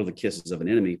 deceitful are the kisses of an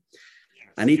enemy.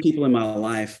 I need people in my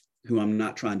life who I'm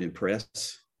not trying to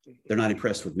impress. They're not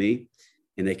impressed with me,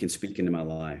 and they can speak into my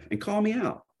life and call me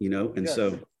out, and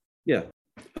so,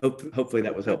 hopefully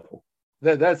that was helpful.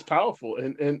 That's powerful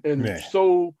and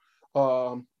so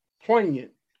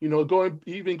poignant,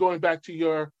 going back to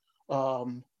your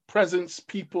presence,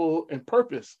 people, and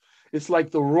purpose. It's like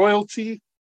the royalty,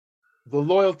 the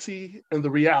loyalty, and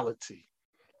the reality.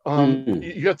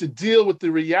 You have to deal with the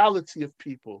reality of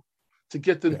people to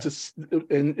get them to,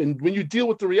 and when you deal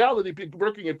with the reality,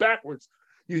 working it backwards,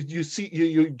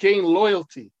 you gain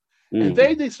loyalty. And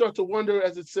they start to wonder,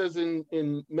 as it says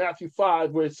in Matthew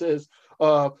 5, where it says,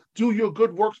 do your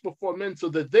good works before men so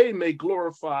that they may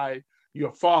glorify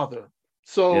your Father.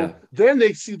 So then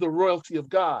they see the royalty of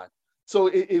God. So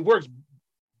it works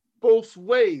both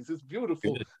ways. It's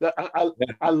beautiful.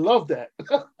 I love that.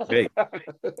 Great.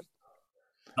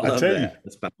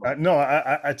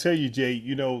 I tell you, Jay,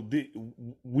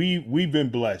 we've been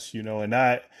blessed, and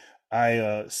I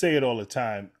say it all the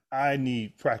time. I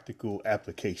need practical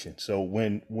application. So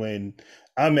when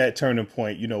I'm at Turning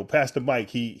Point, Pastor Mike,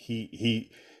 he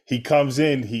comes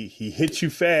in, he hits you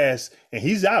fast, and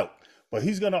he's out. But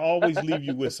he's going to always leave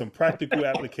you with some practical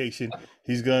application.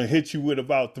 He's going to hit you with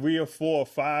about 3 or 4 or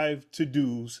 5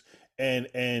 to-dos,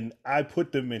 and I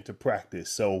put them into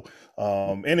practice. So,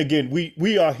 and again,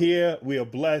 we are here. We are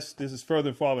blessed. This is Further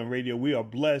and Farther Radio. We are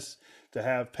blessed to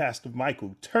have Pastor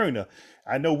Michael Turner.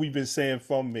 I know we've been saying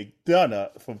from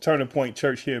McDonough, from Turning Point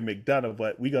Church here in McDonough,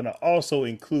 but we're going to also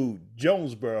include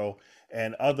Jonesboro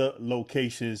and other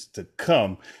locations to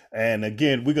come. And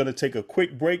again, we're going to take a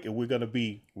quick break, and we're going to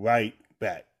be right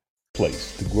back.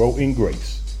 Place to grow in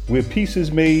grace, where peace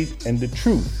is made and the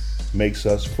truth makes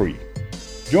us free.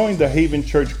 Join the Haven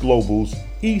Church Global's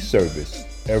e-service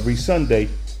every Sunday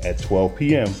at 12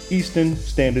 p.m. Eastern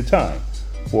Standard Time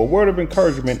for a word of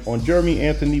encouragement on Jeremy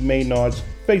Anthony Maynard's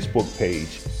Facebook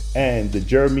page and the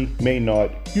Jeremy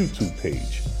Maynard YouTube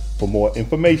page. For more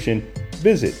information,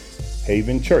 visit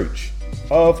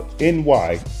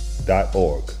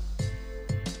havenchurchofny.org.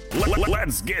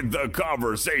 Let's get the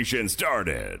conversation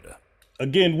started.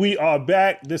 Again, we are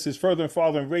back. This is Further and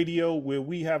Farther Radio, where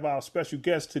we have our special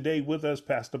guest today with us,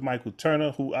 Pastor Michael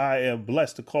Turner, who I am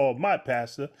blessed to call my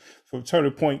pastor from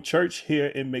Turning Point Church here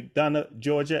in McDonough,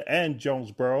 Georgia, and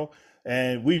Jonesboro.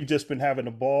 And we've just been having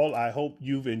a ball. I hope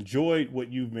you've enjoyed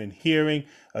what you've been hearing.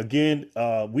 Again,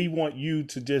 we want you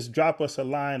to just drop us a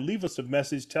line, leave us a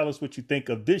message, tell us what you think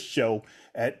of this show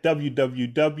at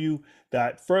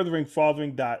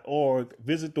www.furtheringfathering.org.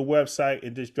 Visit the website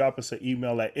and just drop us an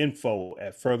email at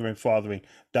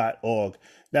info@furtheringfathering.org.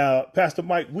 Now, Pastor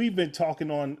Mike, we've been talking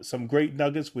on some great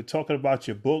nuggets. We're talking about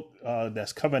your book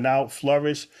that's coming out,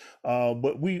 Flourish.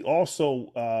 But we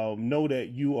also know that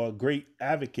you are a great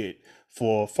advocate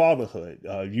for fatherhood.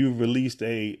 You released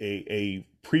a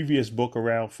previous book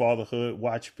around fatherhood,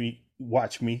 Watch Me,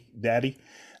 Daddy.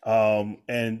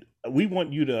 And we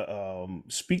want you to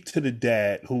speak to the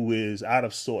dad who is out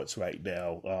of sorts right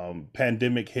now.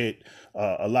 Pandemic hit.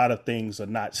 A lot of things are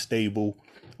not stable.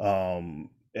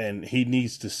 And he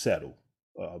needs to settle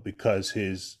because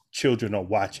his children are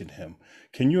watching him.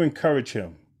 Can you encourage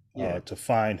him to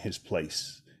find his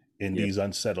place in these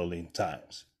unsettling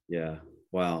times? Yeah.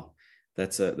 Wow.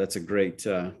 That's a great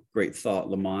thought,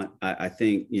 Lamont. I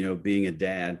think, being a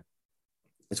dad,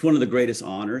 it's one of the greatest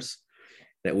honors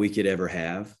that we could ever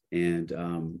have. And,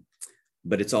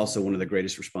 but it's also one of the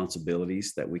greatest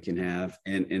responsibilities that we can have.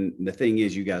 And the thing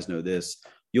is, you guys know this,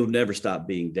 you'll never stop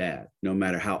being dad, no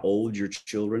matter how old your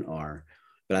children are.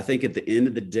 But I think at the end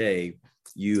of the day,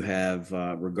 you have,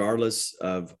 regardless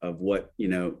of what,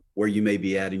 where you may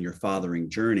be at in your fathering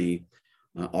journey,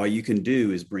 all you can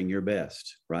do is bring your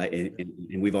best, right?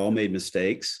 And we've all made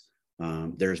mistakes.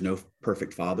 There's no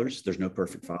perfect fathers. There's no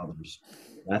perfect fathers.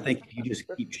 I think if you just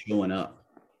keep showing up,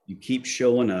 you keep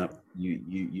showing up,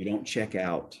 you don't check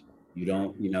out, you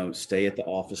don't, stay at the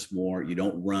office more, you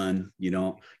don't run,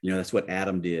 that's what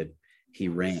Adam did. He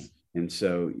ran. And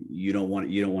so you don't want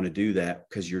to do that,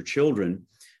 because your children,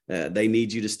 they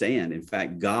need you to stand. In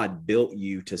fact, God built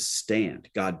you to stand.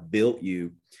 God built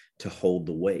you to hold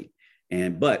the weight.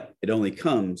 But it only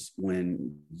comes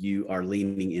when you are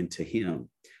leaning into him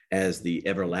as the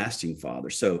everlasting Father.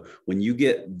 So when you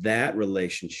get that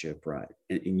relationship right,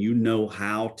 and you know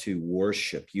how to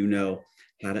worship, you know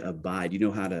how to abide, you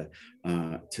know how to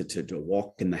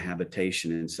walk in the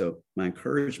habitation. And so my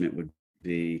encouragement would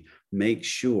be, make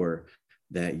sure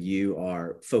that you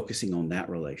are focusing on that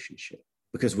relationship,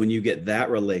 because when you get that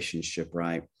relationship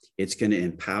right, it's going to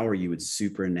empower you with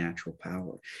supernatural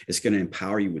power. It's going to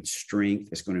empower you with strength.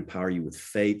 It's going to empower you with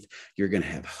faith. You're going to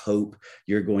have hope.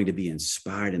 You're going to be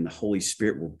inspired, and the Holy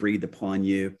Spirit will breathe upon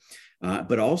you.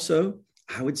 But also,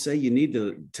 I would say you need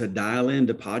to dial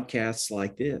into podcasts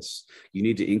like this. You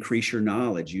need to increase your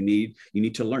knowledge. You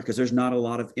need to learn, because there's not a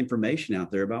lot of information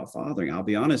out there about fathering. I'll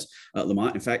be honest,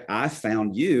 Lamont. In fact, I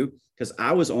found you because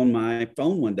I was on my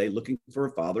phone one day looking for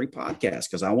a fathering podcast,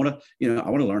 because I want to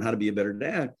learn how to be a better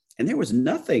dad. And there was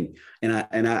nothing. And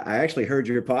I actually heard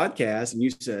your podcast, and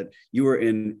you said you were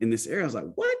in this area. I was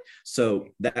like, what? So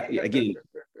that, again,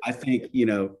 I think,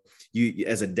 you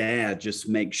as a dad, just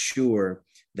make sure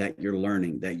that you're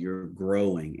learning, that you're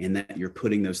growing, and that you're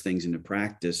putting those things into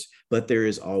practice. But there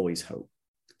is always hope.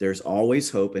 There's always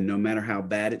hope. And no matter how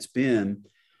bad it's been,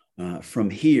 from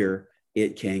here,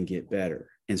 it can get better.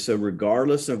 And so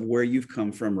regardless of where you've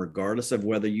come from, regardless of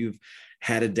whether you've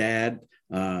had a dad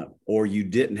or you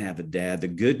didn't have a dad, the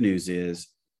good news is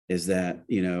that,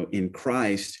 in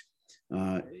Christ,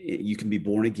 you can be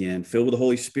born again, filled with the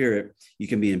Holy Spirit. You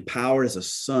can be empowered as a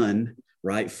son,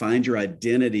 right? Find your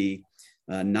identity,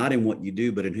 not in what you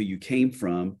do, but in who you came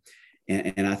from.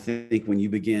 And I think when you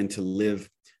begin to live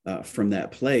from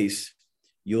that place,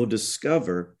 you'll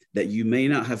discover that you may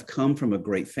not have come from a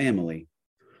great family,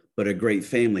 but a great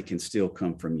family can still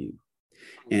come from you.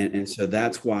 And so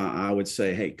that's why I would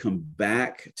say, hey, come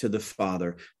back to the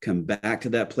Father, come back to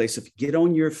that place of get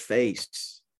on your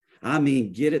face. I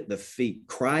mean, get at the feet,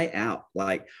 cry out.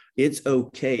 Like, it's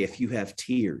okay if you have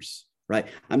tears, right?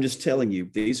 I'm just telling you,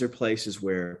 these are places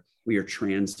where we are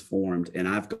transformed. And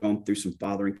I've gone through some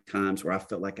fathering times where I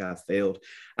felt like I failed.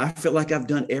 I felt like I've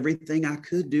done everything I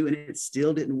could do, and it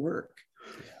still didn't work.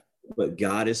 But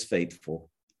God is faithful.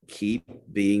 Keep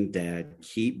being dad,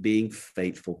 keep being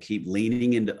faithful, keep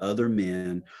leaning into other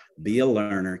men, be a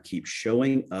learner, keep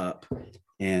showing up.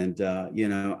 And,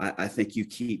 I think you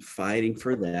keep fighting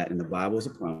for that. And the Bible is a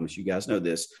promise. You guys know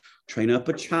this. Train up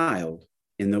a child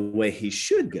in the way he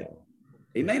should go.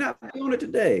 He may not be on it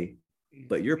today,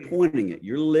 but you're pointing it,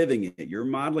 you're living it, you're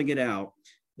modeling it out.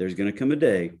 There's going to come a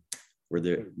day where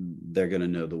they're going to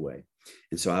know the way.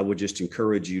 And so I would just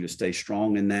encourage you to stay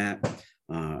strong in that.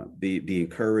 Be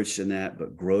encouraged in that,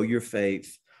 but grow your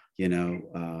faith,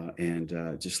 and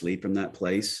just lead from that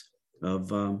place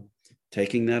of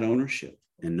taking that ownership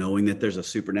and knowing that there's a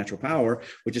supernatural power,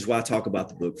 which is why I talk about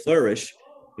the book Flourish,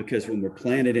 because when we're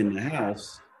planted in the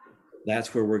house,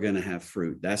 that's where we're going to have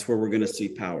fruit. That's where we're going to see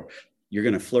power. You're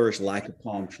going to flourish like a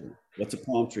palm tree. What's a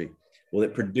palm tree? Well,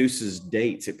 it produces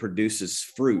dates. It produces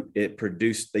fruit. They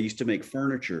used to make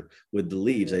furniture with the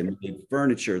leaves. They made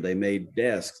furniture. They made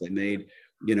desks. They made,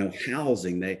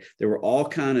 housing. There were all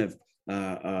kind of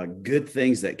good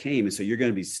things that came. And so you're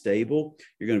going to be stable.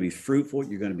 You're going to be fruitful.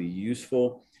 You're going to be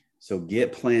useful. So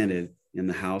get planted in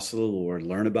the house of the Lord.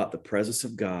 Learn about the presence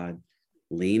of God.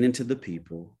 Lean into the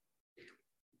people,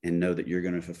 and know that you're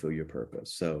going to fulfill your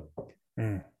purpose. So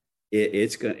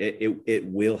it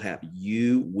will happen.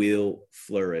 You will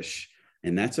flourish.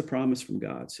 And that's a promise from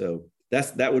God. So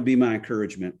that would be my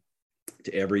encouragement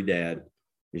to every dad,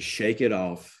 is shake it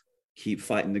off, keep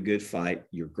fighting the good fight.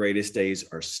 Your greatest days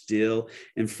are still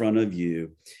in front of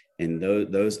you. And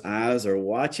those eyes are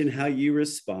watching how you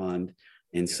respond.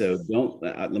 And so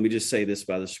let me just say this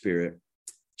by the Spirit,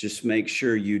 just make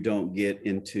sure you don't get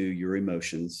into your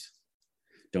emotions.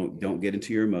 Don't get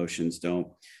into your emotions. Don't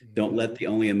let the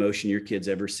only emotion your kids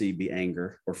ever see be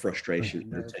anger or frustration.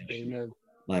 Amen.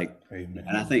 Amen.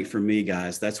 And I think for me,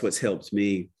 guys, that's what's helped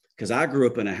me, because I grew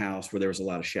up in a house where there was a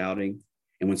lot of shouting.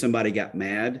 And when somebody got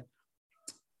mad,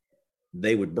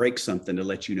 they would break something to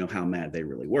let you know how mad they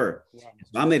really were. Wow.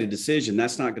 So I made a decision.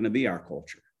 That's not going to be our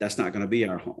culture. That's not going to be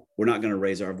our home. We're not going to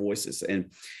raise our voices. And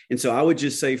so I would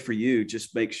just say for you,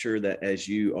 just make sure that as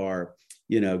you are,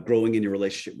 growing in your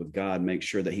relationship with God, make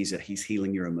sure that he's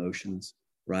healing your emotions,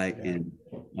 right? Yeah. And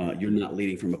you're not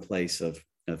leading from a place of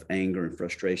anger and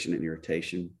frustration and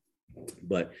irritation,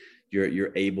 but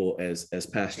you're able, as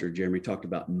Pastor Jeremy talked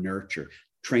about, nurture,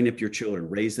 train up your children,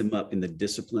 raise them up in the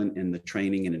discipline and the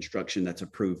training and instruction that's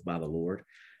approved by the Lord,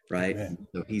 right?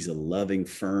 So he's a loving,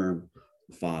 firm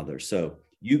father. So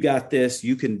you got this.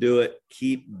 You can do it.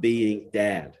 Keep being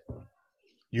dad.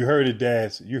 You heard it,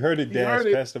 Dads. You heard it, Dads.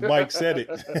 Pastor Mike said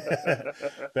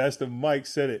it. Pastor Mike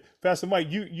said it. Pastor Mike,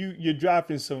 you're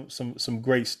dropping some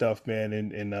great stuff, man.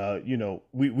 And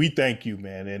we thank you,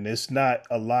 man. And it's not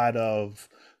a lot of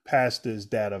pastors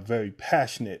that are very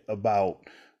passionate about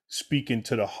speaking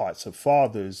to the hearts of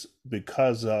fathers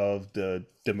because of the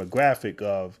demographic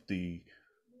of the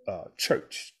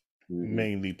church,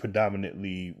 mainly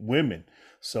predominantly women.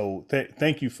 So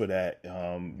thank you for that.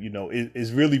 It's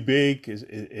really big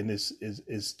and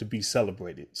it's to be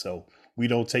celebrated. So we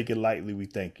don't take it lightly. We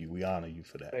thank you. We honor you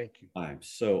for that. Thank you. I'm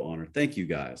so honored. Thank you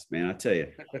guys, man. I tell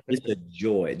you, it's a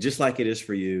joy, just like it is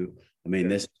for you. I mean,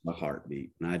 This is my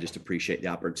heartbeat, and I just appreciate the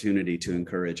opportunity to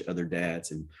encourage other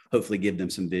dads and hopefully give them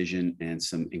some vision and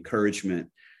some encouragement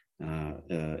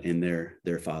in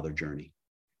their father journey.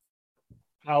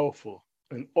 Powerful,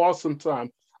 an awesome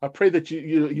time. I pray that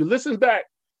you listen back,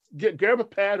 grab a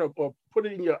pad or put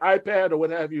it in your iPad or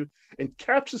what have you, and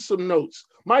capture some notes.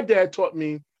 My dad taught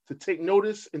me to take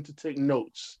notice and to take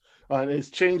notes. And it's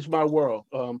changed my world.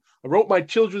 I wrote my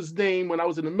children's name when I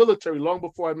was in the military, long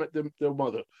before I met their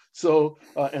mother. So,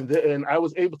 and I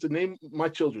was able to name my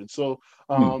children. So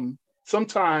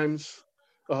sometimes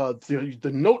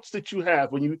the notes that you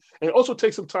have and also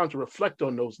take some time to reflect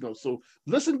on those notes. So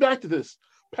listen back to this.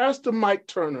 Pastor Mike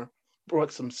Turner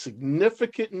brought some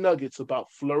significant nuggets about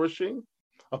flourishing,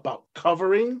 about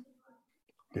covering,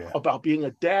 about being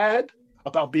a dad,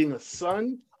 about being a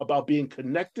son, about being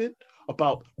connected,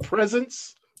 about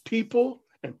presence, people,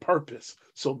 and purpose.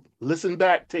 So listen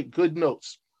back, take good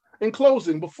notes. In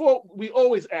closing, we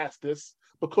always ask this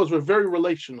because we're very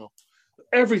relational.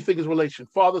 Everything is relation.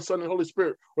 Father, Son, and Holy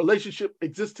Spirit. Relationship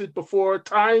existed before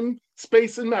time,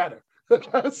 space, and matter.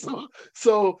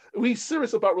 So we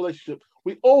serious about relationship.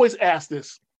 We always ask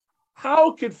this: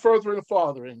 how can furthering and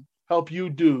fathering help you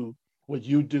do what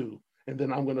you do? And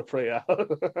then I'm going to pray out.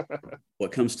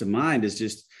 What comes to mind is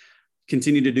just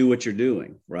continue to do what you're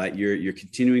doing, right? You're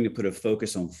continuing to put a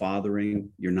focus on fathering.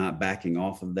 You're not backing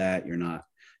off of that. You're not,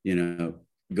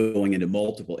 going into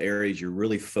multiple areas. You're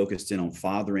really focused in on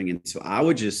fathering. And so I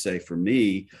would just say for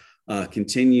me,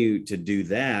 continue to do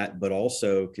that, but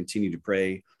also continue to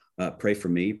pray for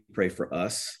me, pray for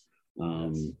us.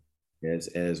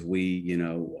 As we,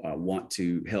 want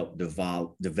to help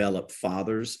develop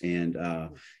fathers and,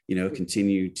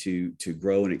 continue to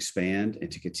grow and expand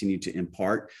and to continue to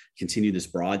impart, continue this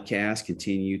broadcast,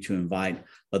 continue to invite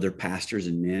other pastors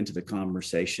and men to the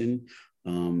conversation.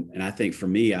 And I think for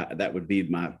me, that would be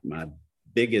my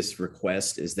biggest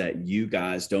request is that you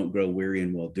guys don't grow weary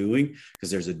in well doing,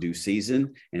 because there's a due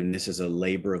season and this is a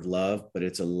labor of love, but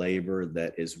it's a labor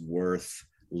that is worth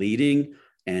leading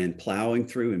and plowing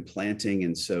through and planting.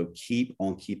 And so keep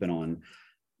on keeping on,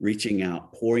 reaching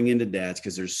out, pouring into dads,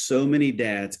 because there's so many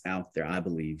dads out there, I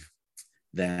believe,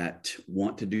 that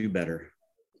want to do better,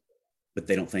 but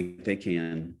they don't think they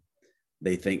can.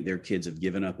 They think their kids have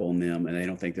given up on them and they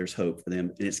don't think there's hope for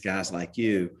them. And it's guys like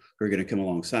you who are going to come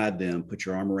alongside them, put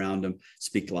your arm around them,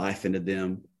 speak life into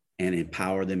them, and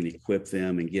empower them and equip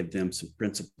them and give them some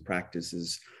principle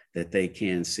practices that they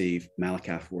can see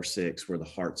Malachi 4:6, where the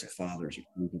hearts of fathers are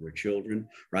moving to their children,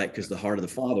 right? Because the heart of the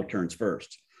father turns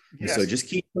first. Yes. And so just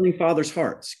keep turning fathers'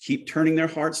 hearts, keep turning their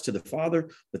hearts to the father,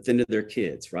 but then to their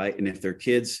kids, right? And if their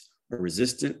kids are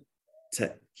resistant,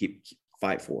 to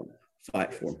fight for them,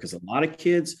 because a lot of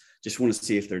kids just want to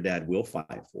see if their dad will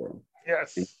fight for them.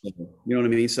 Yes. And, you know what I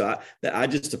mean? So I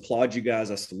just applaud you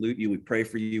guys. I salute you. We pray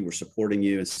for you. We're supporting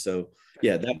you. And so,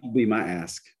 yeah, that would be my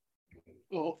ask.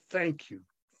 Oh, thank you.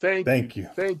 Thank you.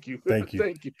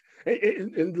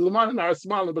 And Lamont and I are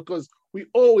smiling because we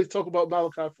always talk about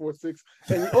Malachi 4:6,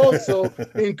 and also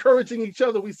encouraging each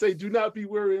other. We say, "Do not be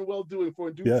weary in well doing, for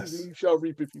in due season you shall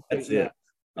reap if you faint not." It.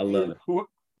 I love it.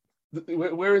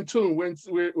 We're in tune. We're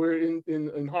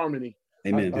in harmony.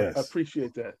 Amen. I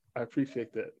appreciate that.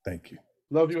 Thank you.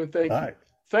 Love you and thank you. Right.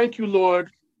 Thank you,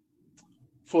 Lord,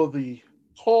 for the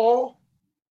call,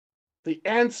 the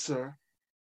answer,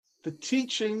 the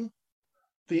teaching,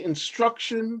 the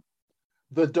instruction,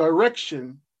 the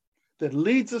direction that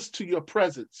leads us to your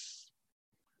presence,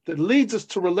 that leads us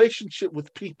to relationship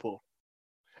with people,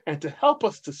 and to help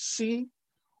us to see,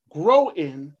 grow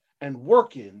in, and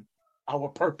work in our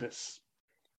purpose.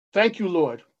 Thank you,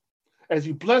 Lord. As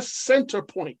you bless Center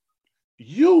Point,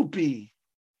 you be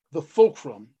the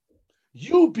fulcrum,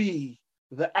 you be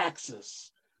the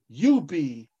axis, you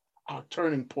be our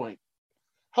turning point.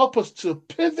 Help us to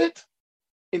pivot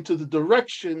into the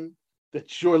direction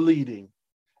that you're leading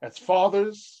as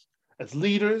fathers, as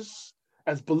leaders,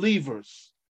 as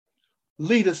believers.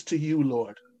 Lead us to you,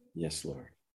 Lord. Yes, Lord.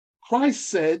 Christ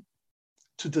said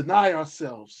to deny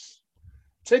ourselves,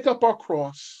 take up our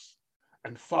cross,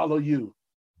 and follow you.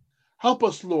 Help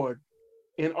us, Lord,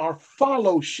 in our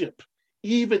fellowship,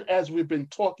 even as we've been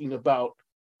talking about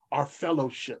our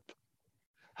fellowship.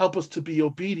 Help us to be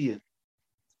obedient.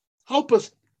 Help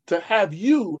us to have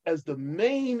you as the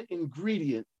main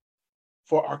ingredient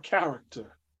for our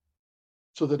character,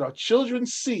 so that our children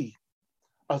see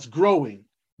us growing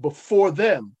before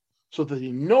them, so that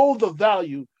they know the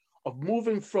value of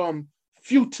moving from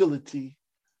futility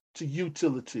to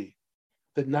utility,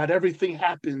 that not everything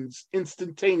happens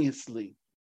instantaneously.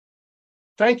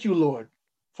 Thank you, Lord,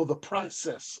 for the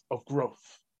process of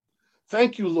growth.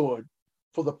 Thank you, Lord,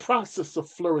 for the process of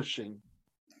flourishing.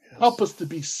 Yes. Help us to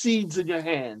be seeds in your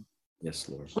hand, Yes,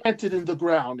 Lord. planted in the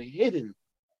ground, hidden,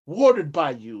 watered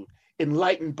by you,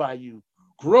 enlightened by you,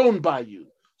 grown by you,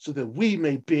 so that we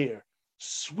may bear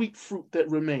sweet fruit that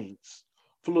remains,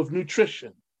 full of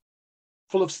nutrition,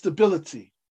 full of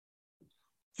stability,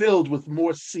 filled with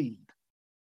more seed.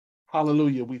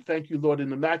 Hallelujah. We thank you, Lord, in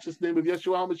the matchless name of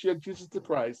Yeshua HaMashiach, Jesus the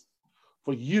Christ,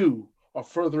 for you are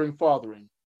furthering fathering,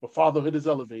 for fatherhood is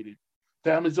elevated,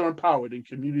 families are empowered, and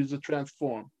communities are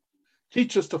transformed.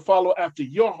 Teach us to follow after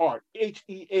your heart,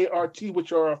 HEART,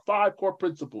 which are our 5 core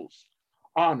principles: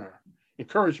 honor,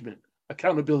 encouragement,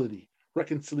 accountability,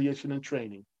 reconciliation, and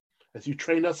training. As you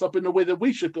train us up in the way that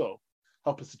we should go,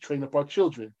 help us to train up our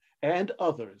children and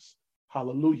others.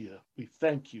 Hallelujah. We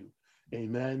thank you.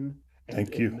 Amen.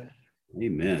 Thank you.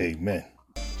 Amen. Amen.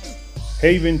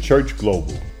 Haven Church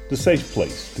Global, the safe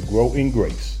place to grow in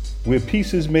grace, where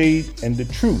peace is made and the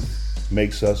truth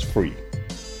makes us free.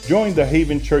 Join the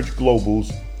Haven Church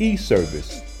Global's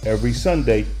e-service every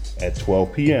Sunday at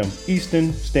 12 p.m.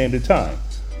 Eastern Standard Time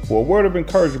for a word of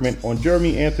encouragement on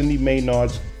Jeremy Anthony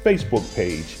Maynard's Facebook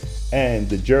page and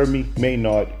the Jeremy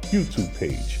Maynard YouTube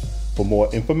page. For more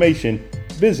information,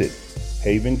 visit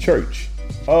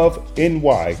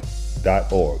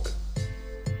havenchurchofny.org.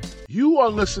 You are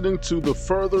listening to the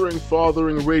Furthering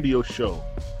Fathering radio show,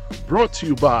 brought to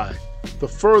you by the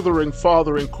Furthering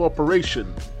Fathering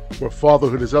Corporation, where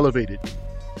fatherhood is elevated,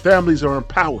 families are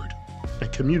empowered, and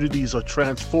communities are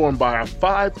transformed by our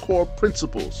 5 core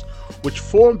principles, which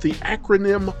form the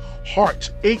acronym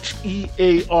HEART,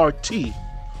 H-E-A-R-T: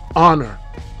 honor,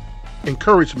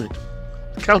 encouragement,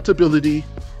 accountability,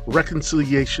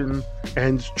 reconciliation,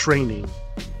 and training.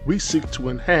 We seek to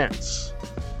enhance,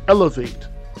 elevate,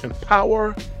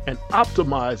 empower, and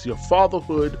optimize your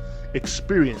fatherhood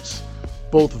experience,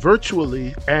 both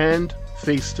virtually and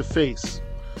face-to-face.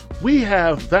 We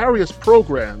have various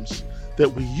programs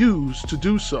that we use to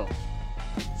do so.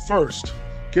 First,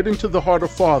 Getting to the Heart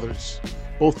of Fathers.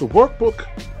 Both the workbook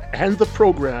and the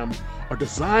program are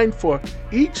designed for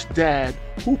each dad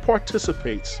who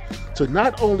participates to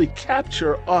not only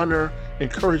capture honor,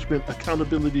 encouragement,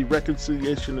 accountability,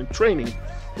 reconciliation, and training,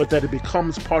 but that it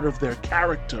becomes part of their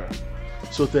character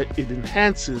so that it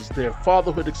enhances their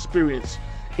fatherhood experience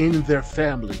in their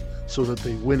family so that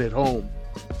they win at home.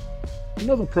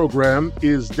 Another program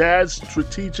is Dad's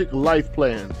Strategic Life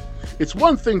Plan. It's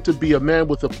one thing to be a man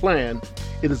with a plan.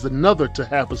 It is another to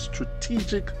have a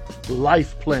strategic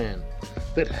life plan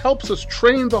that helps us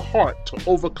train the heart to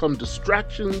overcome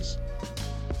distractions,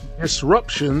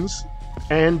 disruptions,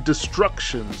 and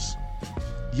destructions.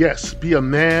 Yes, be a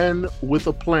man with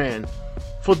a plan.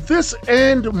 For this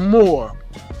and more,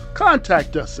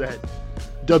 contact us at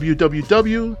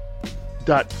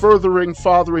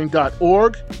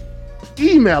www.furtheringfathering.org.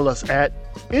 Email us at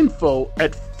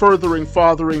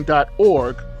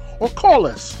info@furtheringfathering.org or call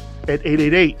us at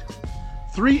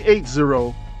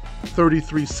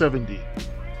 888-380-3370.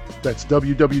 That's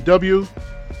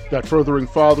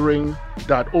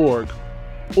www.furtheringfathering.org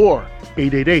or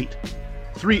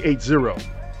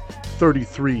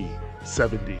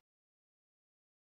 888-380-3370.